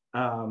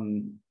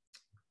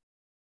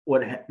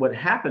 What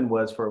happened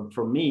was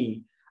for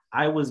me,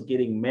 I was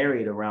getting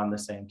married around the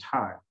same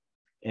time.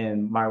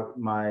 And my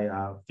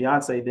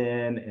fiance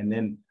then, and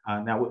then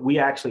now we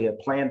actually had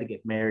planned to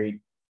get married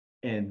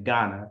in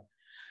Ghana,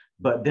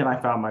 but then I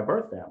found my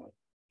birth family,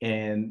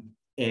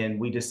 and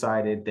we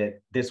decided that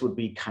this would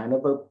be kind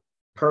of a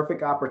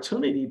perfect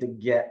opportunity to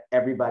get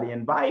everybody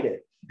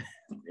invited,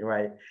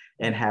 right,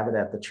 and have it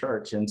at the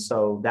church. And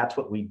so that's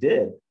what we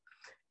did.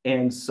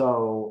 And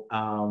so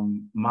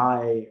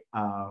my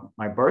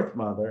birth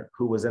mother,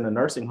 who was in a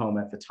nursing home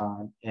at the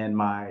time, and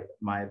my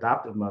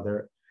adoptive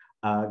mother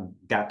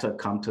got to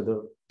come to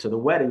the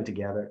wedding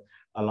together,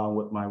 along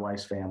with my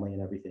wife's family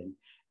and everything.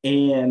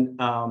 And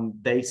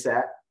they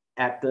sat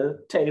at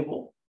the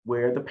table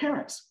where the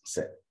parents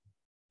sit.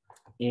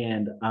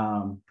 And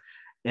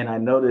I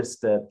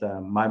noticed that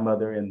my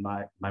mother and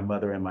my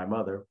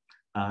mother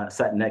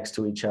sat next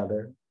to each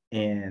other.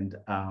 And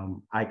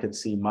I could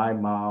see my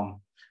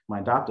mom, my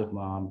adoptive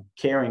mom,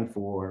 caring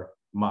for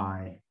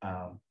my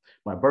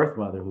my birth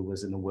mother, who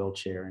was in a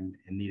wheelchair and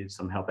needed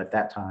some help at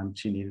that time.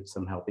 She needed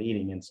some help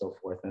eating and so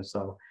forth. And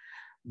so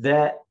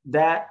that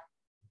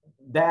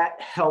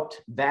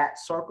helped that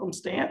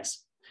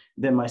circumstance.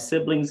 Then my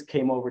siblings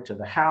came over to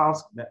the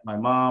house. That my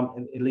mom,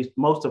 and at least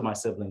most of my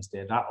siblings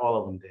did, not all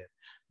of them did,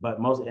 but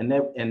most, and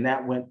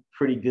that went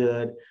pretty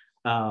good.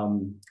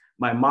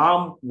 My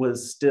mom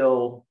was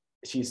still,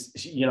 she,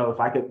 you know, if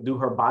I could do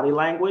her body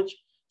language,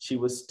 she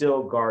was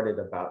still guarded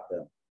about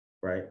them,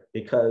 right?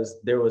 Because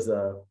there was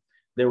a,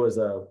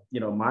 you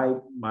know,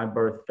 my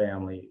birth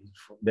family,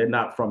 they're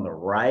not from the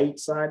right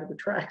side of the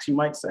tracks, you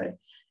might say.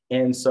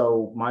 And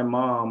so my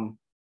mom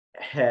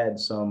had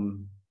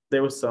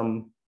there was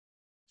some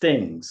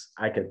things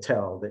I could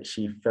tell that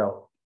she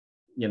felt,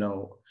 you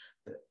know,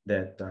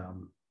 that,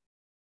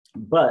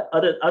 but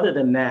other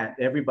than that,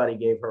 everybody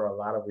gave her a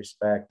lot of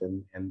respect,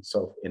 and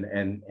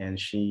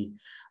she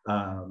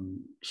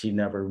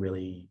never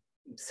really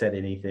said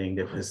anything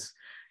that was,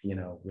 you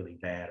know, really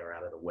bad or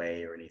out of the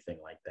way or anything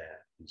like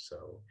that. And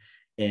so,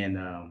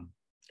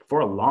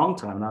 for a long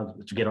time, and I'll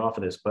get off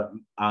of this, but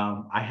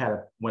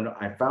when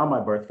I found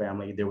my birth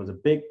family, there was a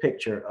big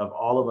picture of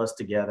all of us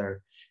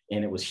together,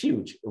 and it was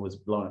huge. It was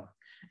blown up.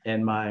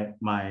 And my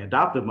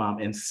adoptive mom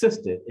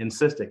insisted,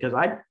 because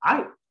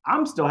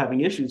I'm still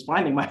having issues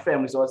finding my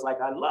family. So it's like,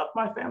 I love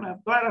my family.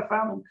 I'm glad I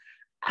found them.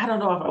 I don't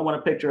know if I want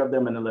a picture of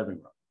them in the living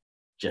room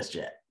just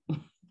yet,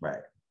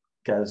 right?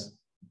 But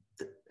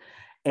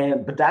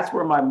that's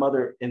where my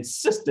mother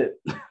insisted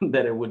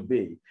that it would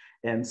be.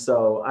 And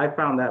so I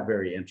found that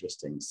very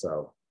interesting.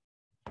 So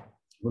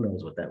who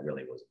knows what that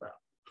really was about.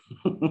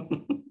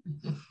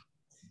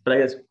 But I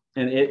guess,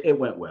 and it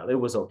went well. It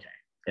was okay.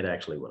 It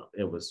actually went.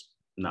 It was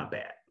not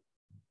bad.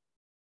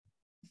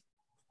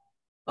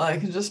 Well, I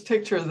can just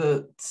picture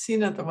the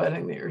scene at the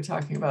wedding that you're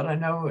talking about. I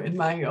know in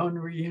my own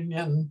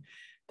reunion,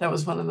 that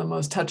was one of the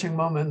most touching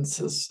moments,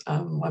 is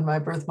when my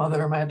birth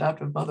mother and my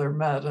adoptive mother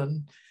met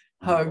and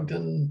hugged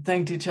and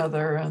thanked each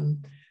other.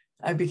 And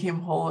I became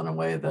whole in a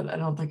way that I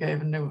don't think I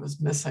even knew was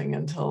missing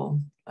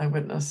until I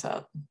witnessed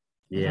that.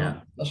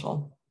 Yeah.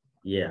 Special.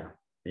 Yeah.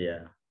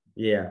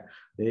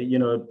 You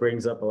know, it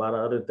brings up a lot of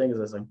other things.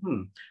 I was like,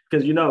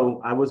 because, you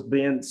know, I was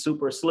being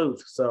super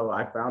sleuth. So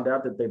I found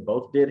out that they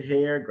both did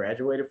hair,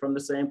 graduated from the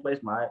same place.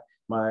 My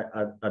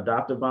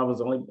adoptive mom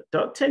was only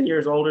 10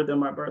 years older than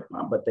my birth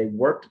mom, but they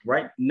worked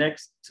right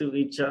next to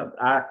each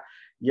other.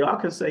 Y'all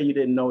can say you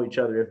didn't know each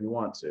other if you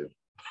want to.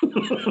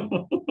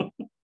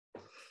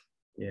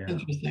 Yeah.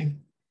 Interesting.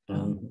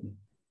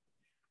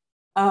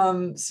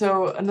 Mm-hmm.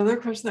 So another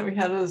question that we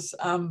had is,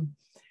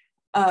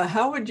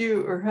 how do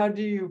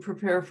you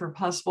prepare for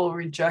possible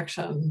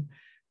rejection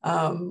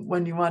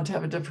when you want to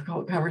have a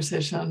difficult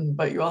conversation,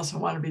 but you also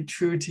want to be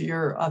true to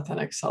your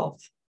authentic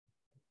self?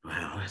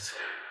 Wow,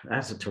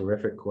 that's a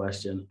terrific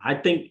question. I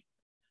think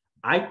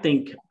I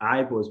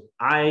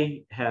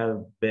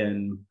have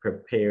been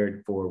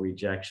prepared for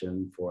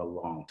rejection for a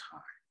long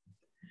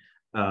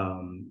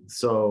time.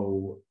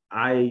 So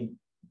I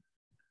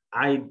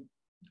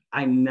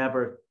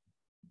never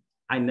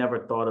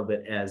thought of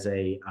it as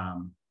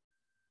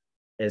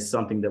as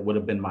something that would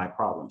have been my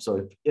problem.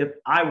 So if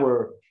I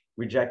were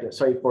rejected,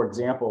 say for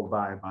example,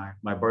 by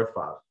my birth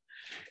father,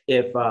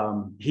 if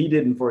he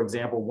didn't, for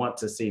example, want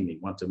to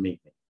meet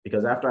me,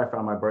 because after I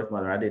found my birth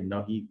mother, I didn't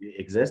know he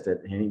existed,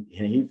 and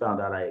he found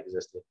out I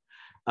existed.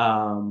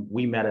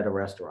 We met at a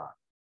restaurant.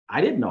 I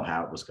didn't know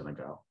how it was going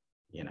to go,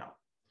 you know.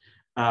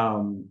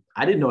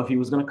 I didn't know if he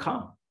was going to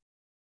come.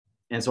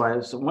 And so I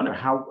just wonder,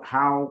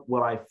 how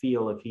will I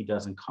feel if he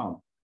doesn't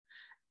come?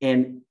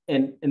 And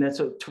that's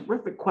a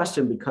terrific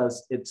question,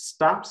 because it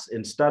stops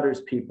and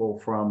stutters people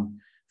from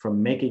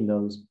making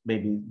those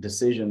maybe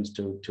decisions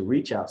to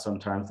reach out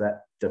sometimes,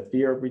 that the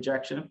fear of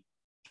rejection.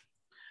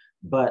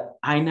 But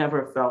I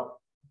never felt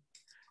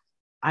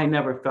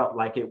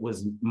like it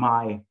was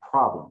my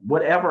problem.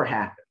 Whatever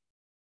happened,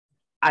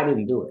 I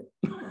didn't do it.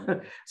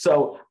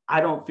 So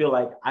I don't feel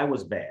like I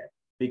was bad,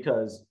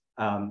 because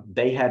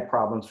they had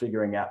problems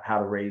figuring out how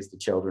to raise the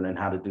children and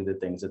how to do the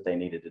things that they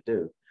needed to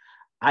do.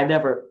 I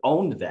never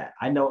owned that.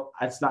 I know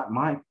it's not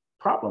my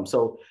problem.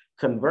 So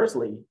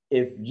conversely,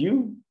 if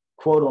you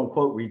quote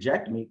unquote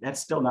reject me, that's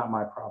still not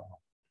my problem.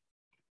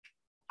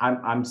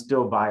 I'm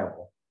still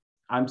viable.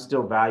 I'm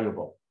still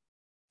valuable.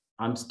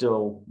 I'm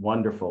still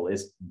wonderful.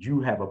 You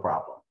have a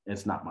problem.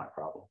 It's not my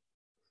problem.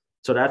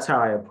 So that's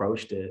how I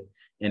approached it.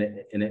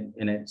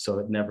 So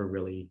it never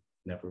really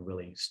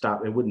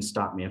stopped. It wouldn't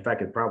stop me. In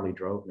fact, it probably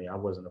drove me. I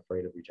wasn't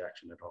afraid of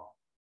rejection at all.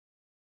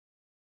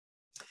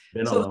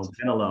 Been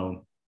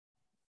alone.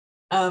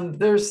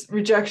 There's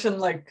rejection,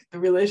 like the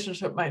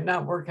relationship might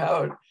not work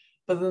out,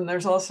 but then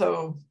there's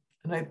also,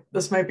 and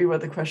this might be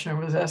what the questioner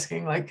was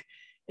asking, like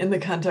in the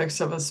context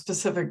of a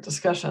specific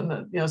discussion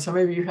that, you know, so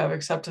maybe you have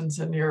acceptance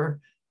in your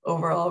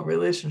overall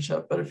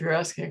relationship, but if you're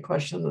asking a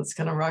question that's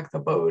going to rock the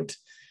boat,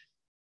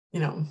 you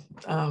know,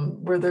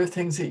 were there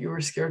things that you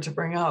were scared to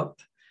bring up?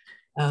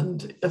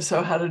 And if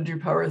so, how did you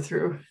power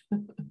through?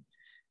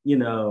 You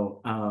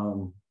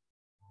know,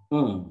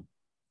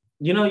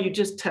 you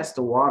just test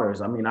the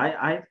waters. I mean,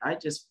 I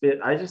just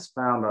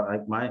found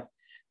like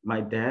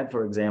my dad,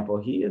 for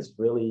example, he is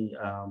really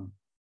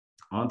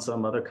on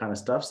some other kind of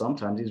stuff.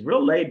 Sometimes he's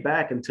real laid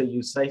back until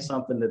you say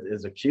something that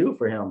is a cue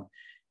for him.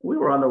 We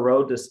were on the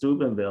road to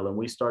Steubenville and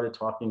we started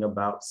talking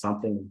about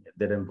something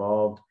that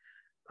involved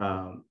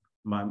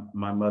my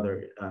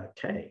mother,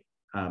 Kay,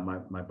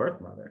 my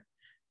birth mother.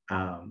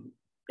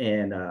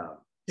 And I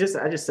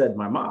just said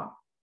my mom.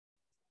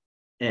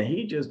 And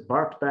he just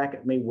barked back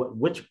at me,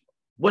 which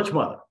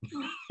mother?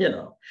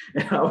 And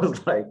I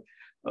was like,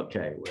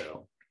 okay,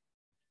 well,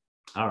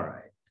 all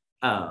right.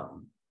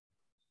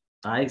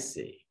 I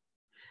see.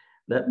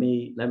 Let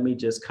me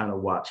just kind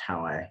of watch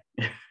how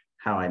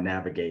I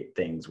navigate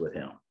things with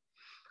him.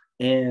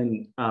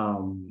 And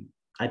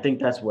I think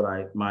that's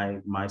what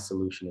my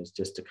solution is,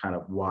 just to kind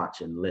of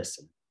watch and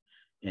listen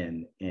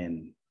and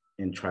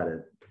try to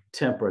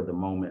temper the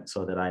moment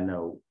so that I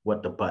know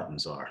what the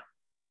buttons are.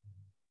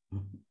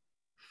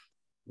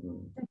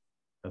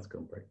 That's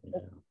gonna break me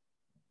down.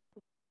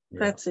 Yeah.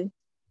 Betsy.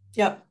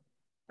 Yep.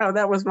 Oh,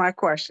 that was my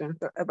question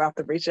about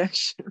the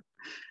rejection.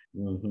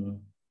 Mm-hmm.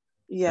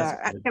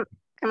 Yeah.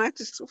 Can I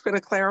just put a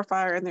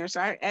clarifier in there? So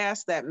I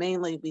asked that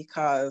mainly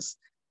because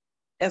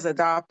as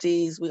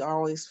adoptees, we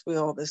always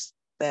feel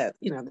that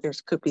there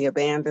could be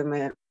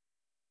abandonment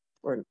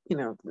or,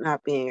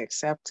 not being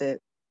accepted,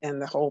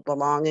 and the whole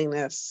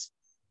belongingness,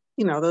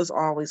 those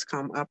always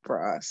come up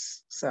for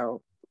us.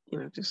 So,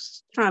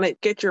 just trying to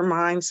get your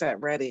mindset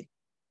ready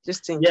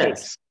just in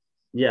case.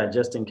 Yeah,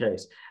 just in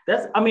case.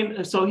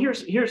 So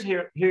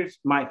here's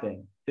my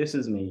thing. This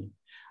is me.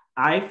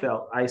 I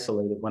felt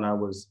isolated when I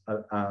was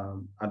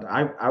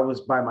I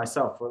was by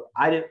myself.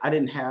 I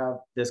didn't have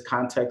this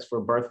context for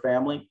birth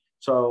family.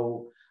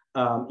 So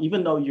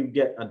even though you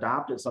get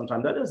adopted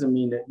sometimes, that doesn't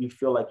mean that you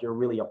feel like you're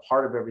really a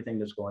part of everything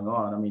that's going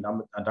on. I mean,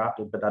 I'm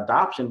adopted, but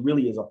adoption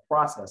really is a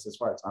process as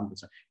far as I'm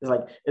concerned. It's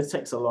like, it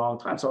takes a long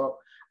time. So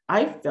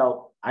I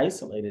felt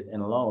isolated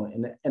and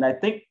alone. And I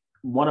think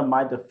one of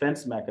my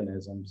defense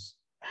mechanisms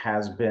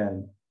has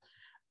been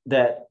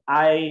that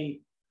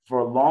for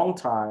a long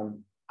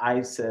time,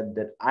 I said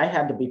that I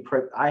had to be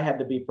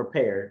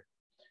prepared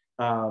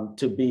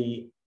to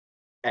be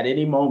at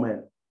any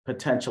moment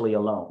potentially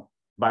alone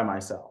by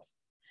myself.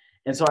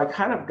 And so I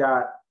kind of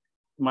got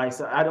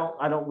myself, I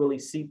don't really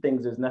see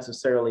things as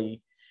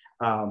necessarily,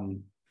 I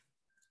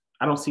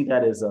don't see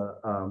that as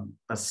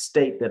a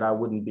state that I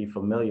wouldn't be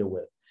familiar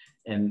with.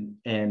 And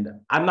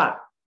I'm not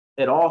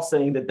at all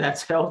saying that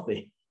that's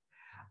healthy.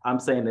 I'm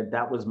saying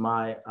that was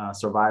my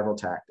survival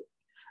tactic,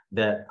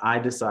 that I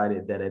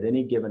decided that at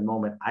any given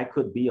moment I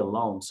could be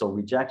alone. So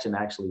rejection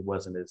actually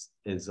wasn't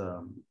as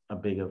a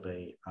big of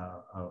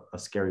a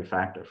scary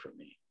factor for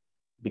me,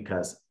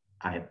 because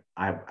I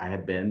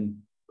had been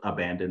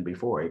abandoned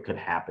before. It could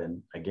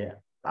happen again.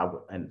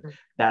 And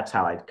that's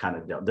how I kind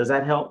of dealt. Does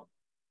that help?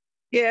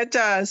 Yeah, it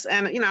does.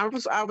 And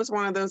I was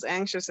one of those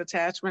anxious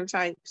attachment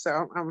types.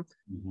 So I'm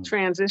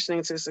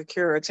transitioning to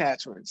secure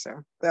attachment.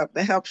 So that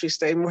helps you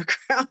stay more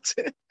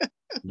grounded.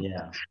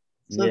 Yeah.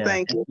 So yeah.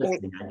 Thank you.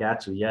 I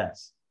got you.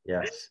 Yes.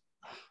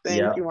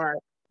 Thank you, Mark.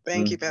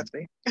 Thank you,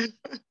 Betsy.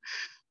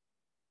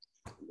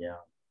 Yeah.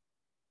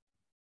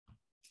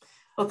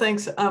 Well,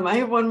 thanks. I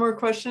have one more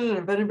question, and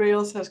if anybody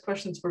else has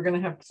questions, we're going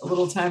to have a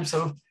little time,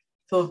 so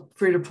feel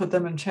free to put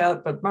them in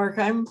chat. But Mark,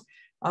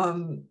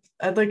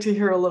 I'd like to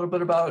hear a little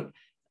bit about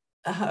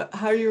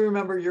how you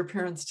remember your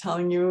parents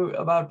telling you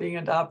about being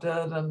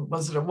adopted, and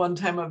was it a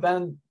one-time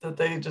event that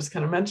they just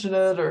kind of mentioned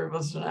it, or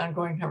was it an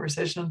ongoing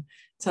conversation?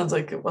 It sounds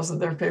like it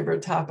wasn't their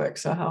favorite topic.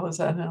 So how was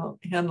that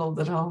handled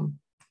at home?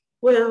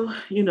 Well,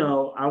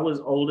 I was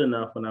old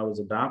enough when I was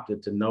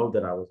adopted to know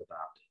that I was adopted.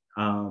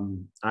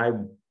 I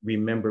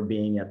remember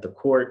being at the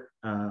court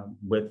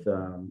with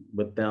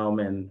them,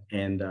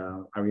 and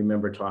I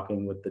remember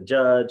talking with the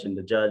judge, and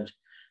the judge,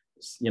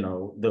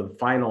 the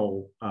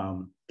final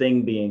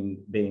thing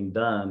being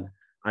done.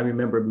 I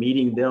remember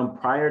meeting them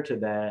prior to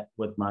that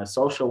with my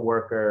social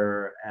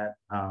worker at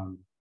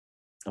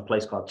a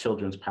place called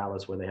Children's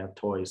Palace, where they have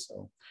toys.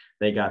 So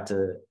they got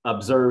to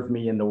observe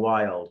me in the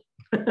wild,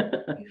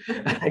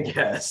 I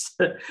guess.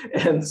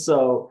 And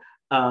so,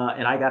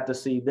 and I got to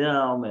see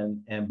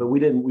them, but we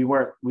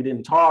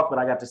didn't talk, but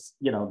I got to,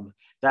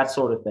 that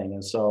sort of thing.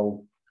 And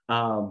so,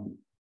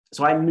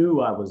 so I knew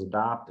I was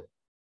adopted.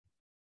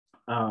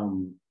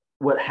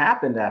 What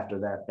happened after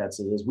that,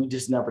 Betsy, is we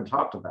just never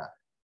talked about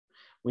it.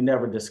 We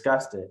never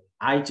discussed it.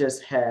 I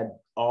just had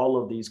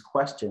all of these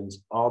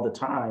questions all the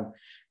time.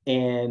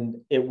 And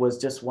it was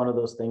just one of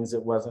those things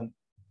that wasn't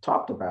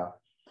talked about.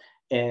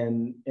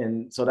 And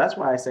so that's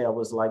why I say I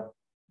was like,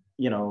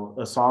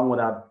 a song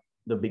without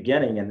the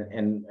beginning,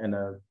 and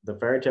the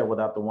fairy tale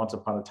without the once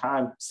upon a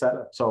time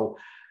setup. So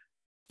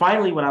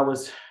finally, when I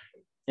was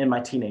in my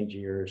teenage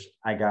years,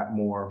 I got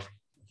more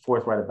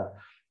forthright about it.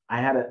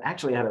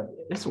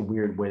 It's a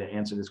weird way to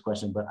answer this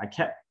question, but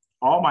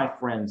all my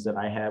friends that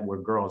I had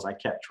were girls. I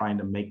kept trying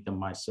to make them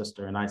my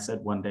sister. And I said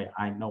one day,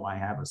 I know I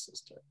have a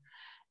sister.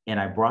 And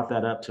I brought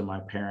that up to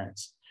my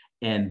parents.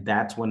 And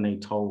that's when they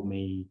told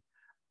me,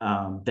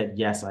 that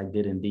yes, I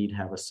did indeed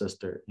have a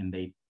sister, and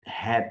they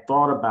had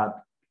thought about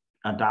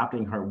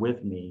adopting her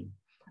with me.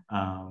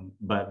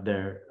 But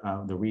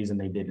the reason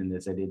they didn't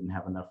is they didn't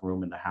have enough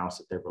room in the house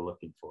that they were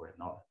looking for,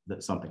 and all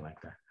that, something like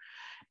that.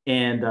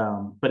 And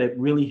but it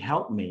really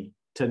helped me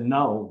to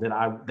know that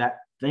that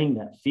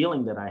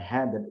feeling that I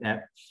had,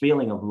 that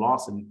feeling of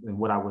loss and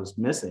what I was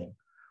missing,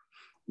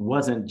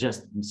 wasn't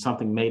just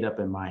something made up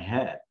in my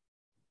head.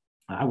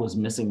 I was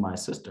missing my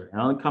sister. And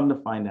I only come to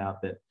find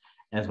out that,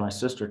 as my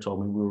sister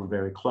told me, we were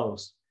very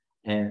close.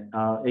 And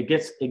it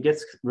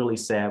gets really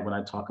sad when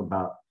I talk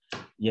about,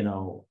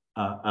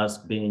 us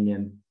being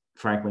in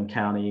Franklin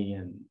County,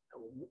 and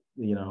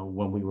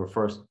when we were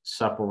first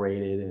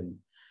separated, and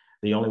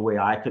the only way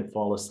I could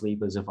fall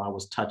asleep is if I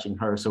was touching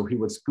her. So we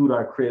would scoot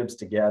our cribs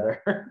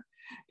together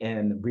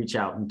and reach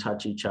out and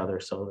touch each other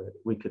so that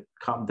we could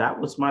come. That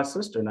was my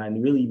sister, and I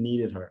really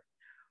needed her.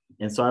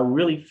 And so I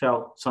really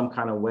felt some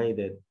kind of way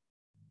that,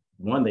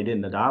 one, they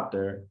didn't adopt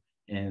her,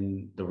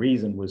 and the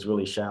reason was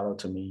really shallow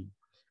to me.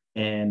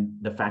 And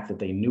the fact that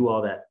they knew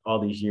all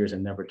these years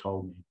and never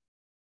told me.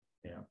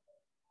 Yeah.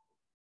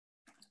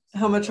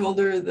 How much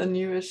older than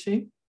you is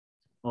she?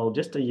 Oh,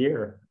 just a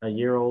year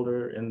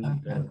older, and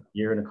okay. a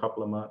year and a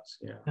couple of months.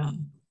 Yeah. Yeah.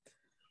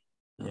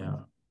 Yeah.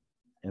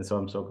 And so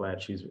I'm so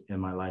glad she's in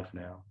my life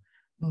now.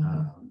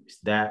 Mm-hmm.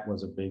 That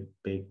was a big,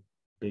 big,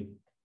 big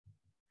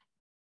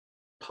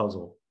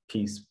puzzle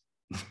piece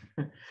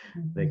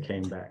that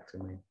came back to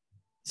me.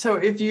 So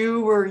if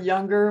you were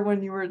younger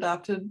when you were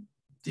adopted,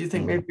 do you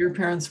think maybe your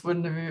parents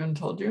wouldn't have even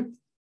told you?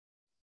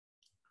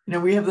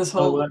 We have this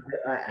whole...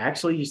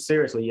 actually,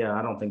 seriously, yeah,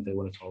 I don't think they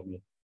would have told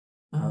me.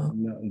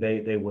 No,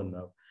 they wouldn't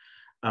have.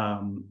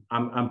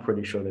 I'm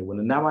pretty sure they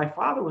wouldn't. Now, my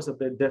father was a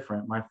bit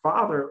different. My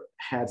father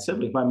had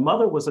siblings. My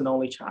mother was an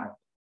only child.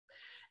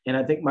 And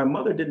I think my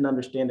mother didn't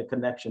understand the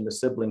connection, the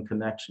sibling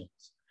connections.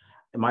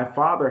 And my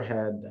father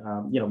had,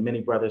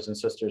 many brothers and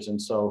sisters.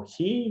 And so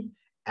he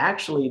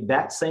actually,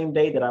 that same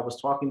day that I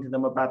was talking to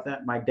them about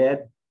that, my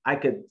dad,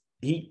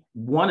 he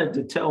wanted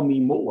to tell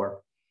me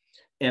more.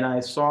 And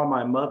I saw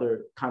my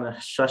mother kind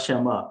of shush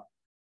him up.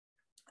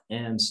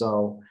 And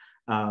so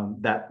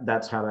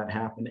that's how that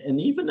happened.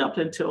 And even up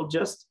until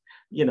just,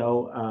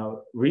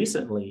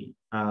 recently,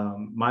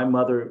 my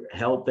mother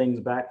held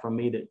things back from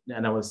me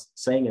and I was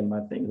saying in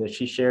my thing that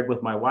she shared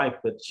with my wife,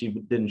 but she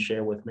didn't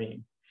share with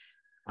me.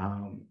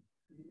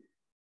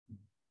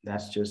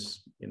 That's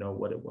just,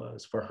 what it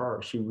was for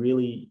her. She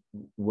really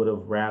would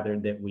have rather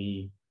that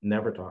we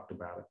never talked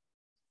about it.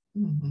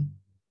 Mm-hmm.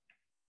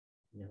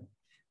 Yeah.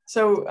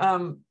 So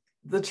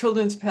the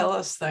Children's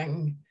Palace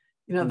thing,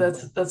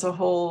 that's a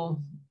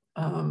whole,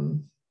 I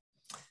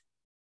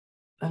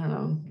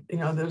don't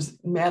know, there's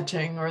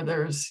matching, or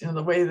there's,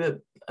 the way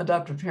that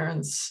adoptive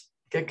parents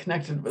get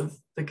connected with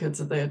the kids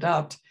that they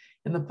adopt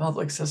in the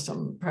public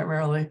system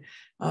primarily.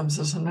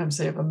 So sometimes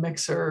they have a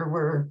mixer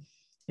where,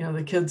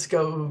 the kids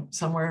go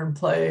somewhere and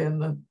play,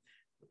 and the,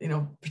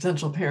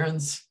 potential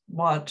parents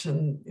watch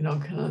and,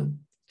 kind of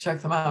check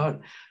them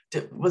out.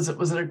 Was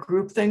it a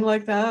group thing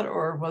like that,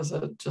 or was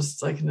it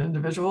just like an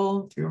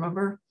individual? Do you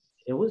remember?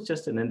 It was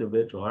just an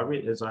individual.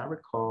 As I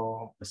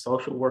recall, the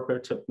social worker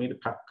took me to,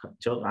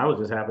 I was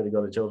just happy to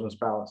go to Children's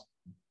Palace.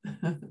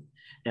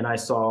 And I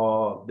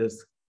saw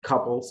this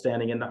couple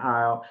standing in the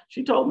aisle.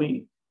 She told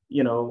me,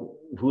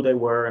 who they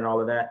were and all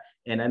of that.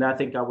 And then I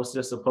think I was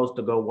just supposed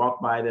to go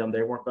walk by them.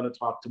 They weren't going to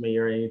talk to me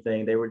or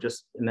anything. They were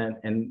just,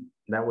 and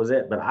that was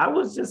it. But I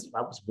was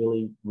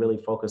really,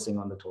 really focusing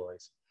on the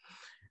toys.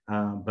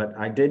 But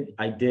I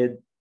did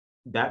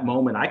that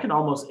moment. I can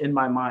almost, in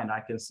my mind, I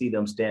can see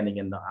them standing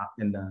in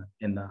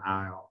the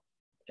aisle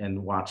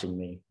and watching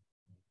me.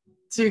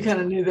 So you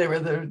kind of knew they were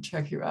there to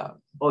check you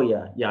out. Oh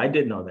yeah, I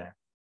did know that.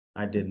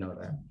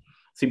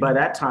 See, by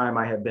that time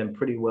I had been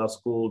pretty well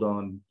schooled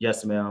on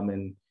yes ma'am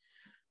and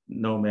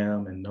no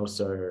ma'am and no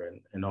sir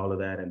and all of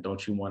that. And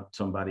don't you want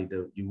somebody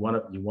you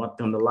want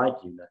them to like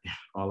you,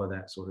 all of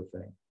that sort of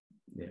thing.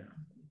 Yeah.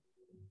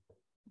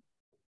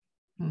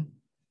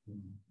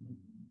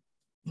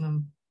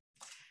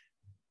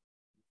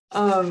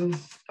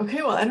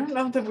 Okay, well, I don't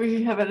know that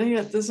we have any.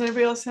 Does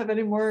anybody else have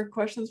any more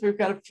questions? We've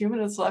got a few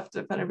minutes left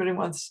if anybody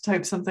wants to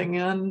type something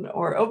in,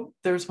 or,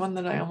 there's one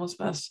that I almost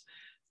missed.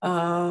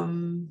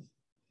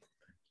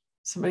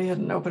 Somebody had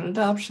an open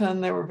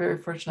adoption. They were very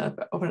fortunate.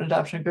 Open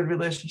adoption, a good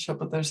relationship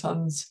with their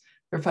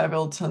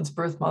 5-year-old son's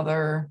birth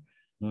mother.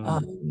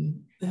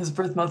 His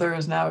birth mother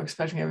is now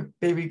expecting a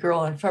baby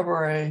girl in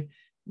February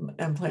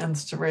and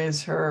plans to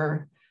raise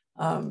her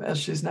as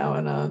she's now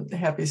in a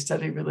happy,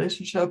 steady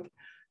relationship.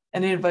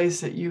 Any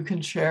advice that you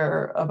can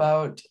share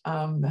about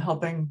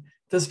helping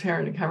this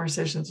parent in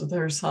conversations with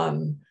her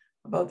son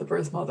about the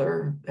birth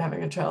mother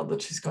having a child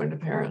that she's going to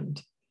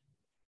parent?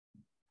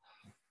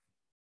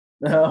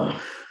 No.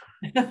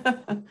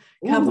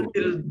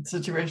 Complicated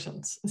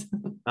situations.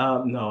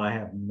 No, I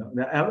have no.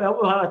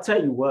 I'll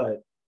tell you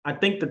what, I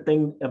think the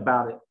thing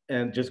about it,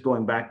 and just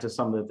going back to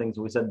some of the things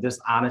we said, this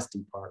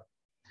honesty part,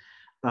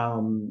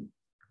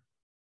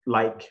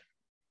 like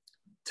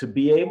to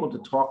be able to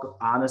talk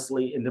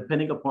honestly, and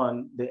depending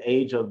upon the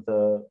age of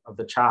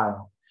the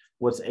child,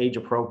 what's age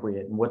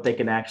appropriate and what they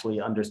can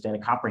actually understand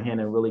and comprehend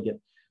and really get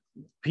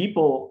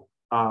people,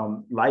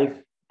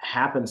 life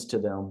happens to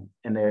them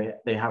and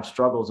they have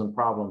struggles and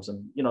problems.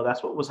 And, you know,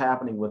 that's what was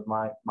happening with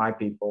my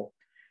people.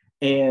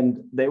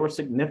 And they were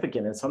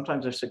significant, and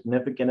sometimes they're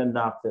significant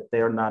enough that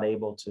they're not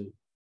able to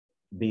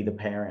be the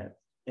parent,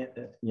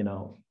 you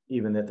know,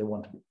 even that they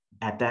want to be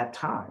at that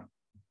time.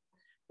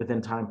 But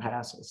then time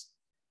passes,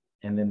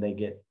 and then they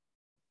get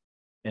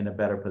in a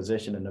better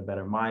position, in a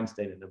better mind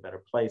state, in a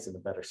better place, in a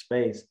better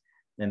space,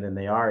 and then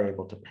they are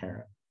able to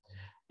parent.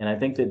 And I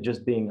think that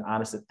just being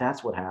honest,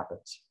 that's what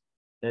happens.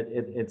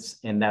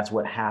 And that's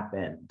what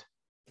happened.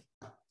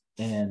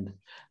 And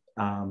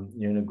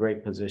you're in a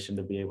great position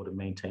to be able to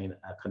maintain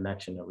a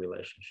connection, a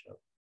relationship.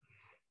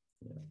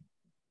 Yeah.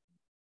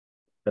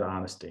 But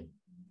honesty.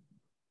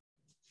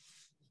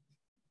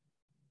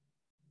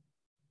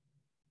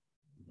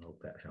 I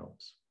hope that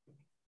helps.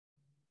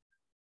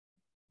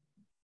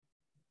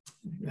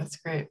 That's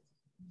great.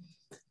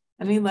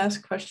 Any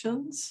last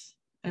questions?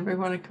 Anybody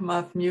want to come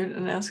off mute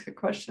and ask a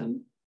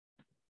question?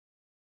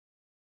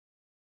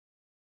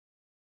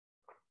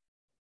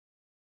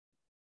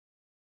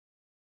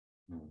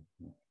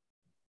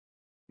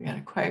 We got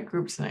a quiet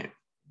group tonight.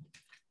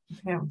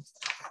 Okay.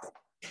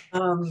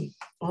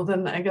 Well,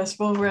 then I guess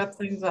we'll wrap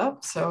things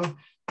up. So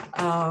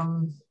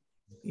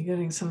you're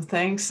getting some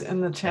thanks in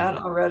the chat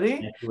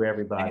already. Thank you,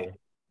 everybody.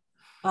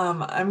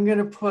 I'm going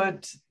to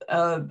put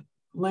a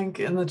link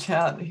in the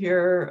chat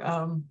here.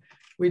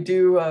 We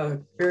do a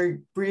very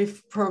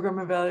brief program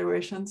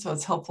evaluation, so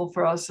it's helpful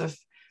for us if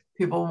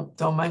people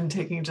don't mind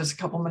taking just a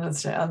couple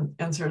minutes to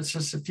answer. It's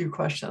just a few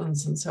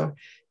questions, and so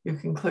you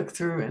can click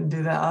through and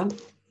do that.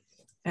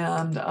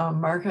 And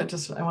Mark, I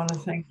want to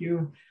thank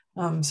you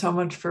so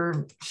much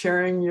for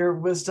sharing your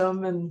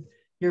wisdom and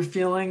your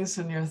feelings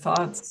and your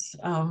thoughts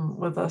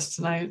with us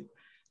tonight.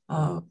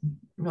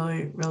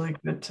 Really, really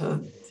good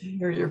to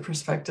hear your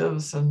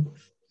perspectives, and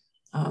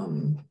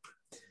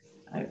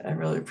I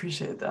really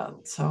appreciate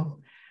that. So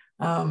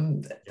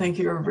thank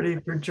you, everybody,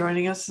 for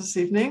joining us this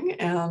evening.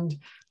 And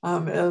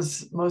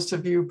as most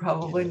of you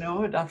probably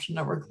know, Adoption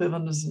Network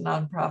Cleveland is a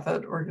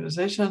nonprofit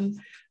organization.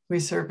 We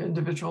serve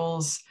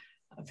individuals,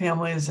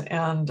 families,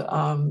 and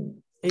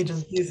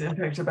agencies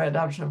impacted by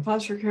adoption and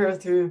foster care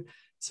through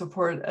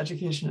support,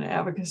 education, and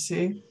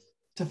advocacy.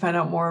 To find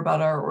out more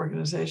about our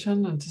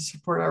organization and to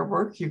support our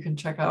work, you can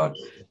check out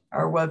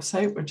our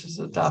website, which is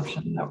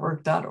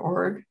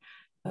adoptionnetwork.org.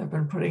 I've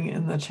been putting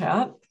in the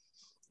chat.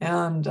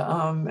 And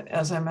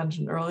as I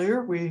mentioned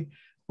earlier, we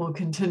will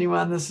continue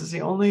on. This is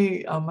the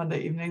only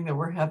Monday evening that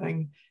we're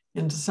having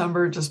in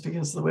December, just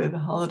because of the way the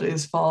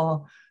holidays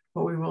fall,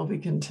 but we will be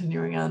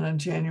continuing on in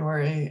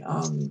January.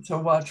 So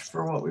watch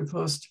for what we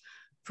post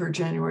for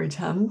January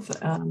 10th,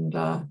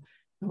 and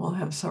we'll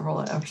have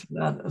several after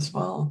that as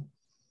well.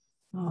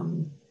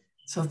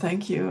 So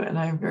thank you, and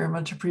I very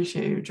much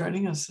appreciate you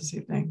joining us this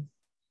evening.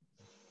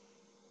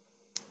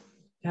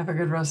 Have a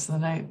good rest of the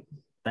night.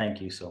 Thank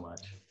you so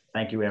much.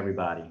 Thank you,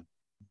 everybody.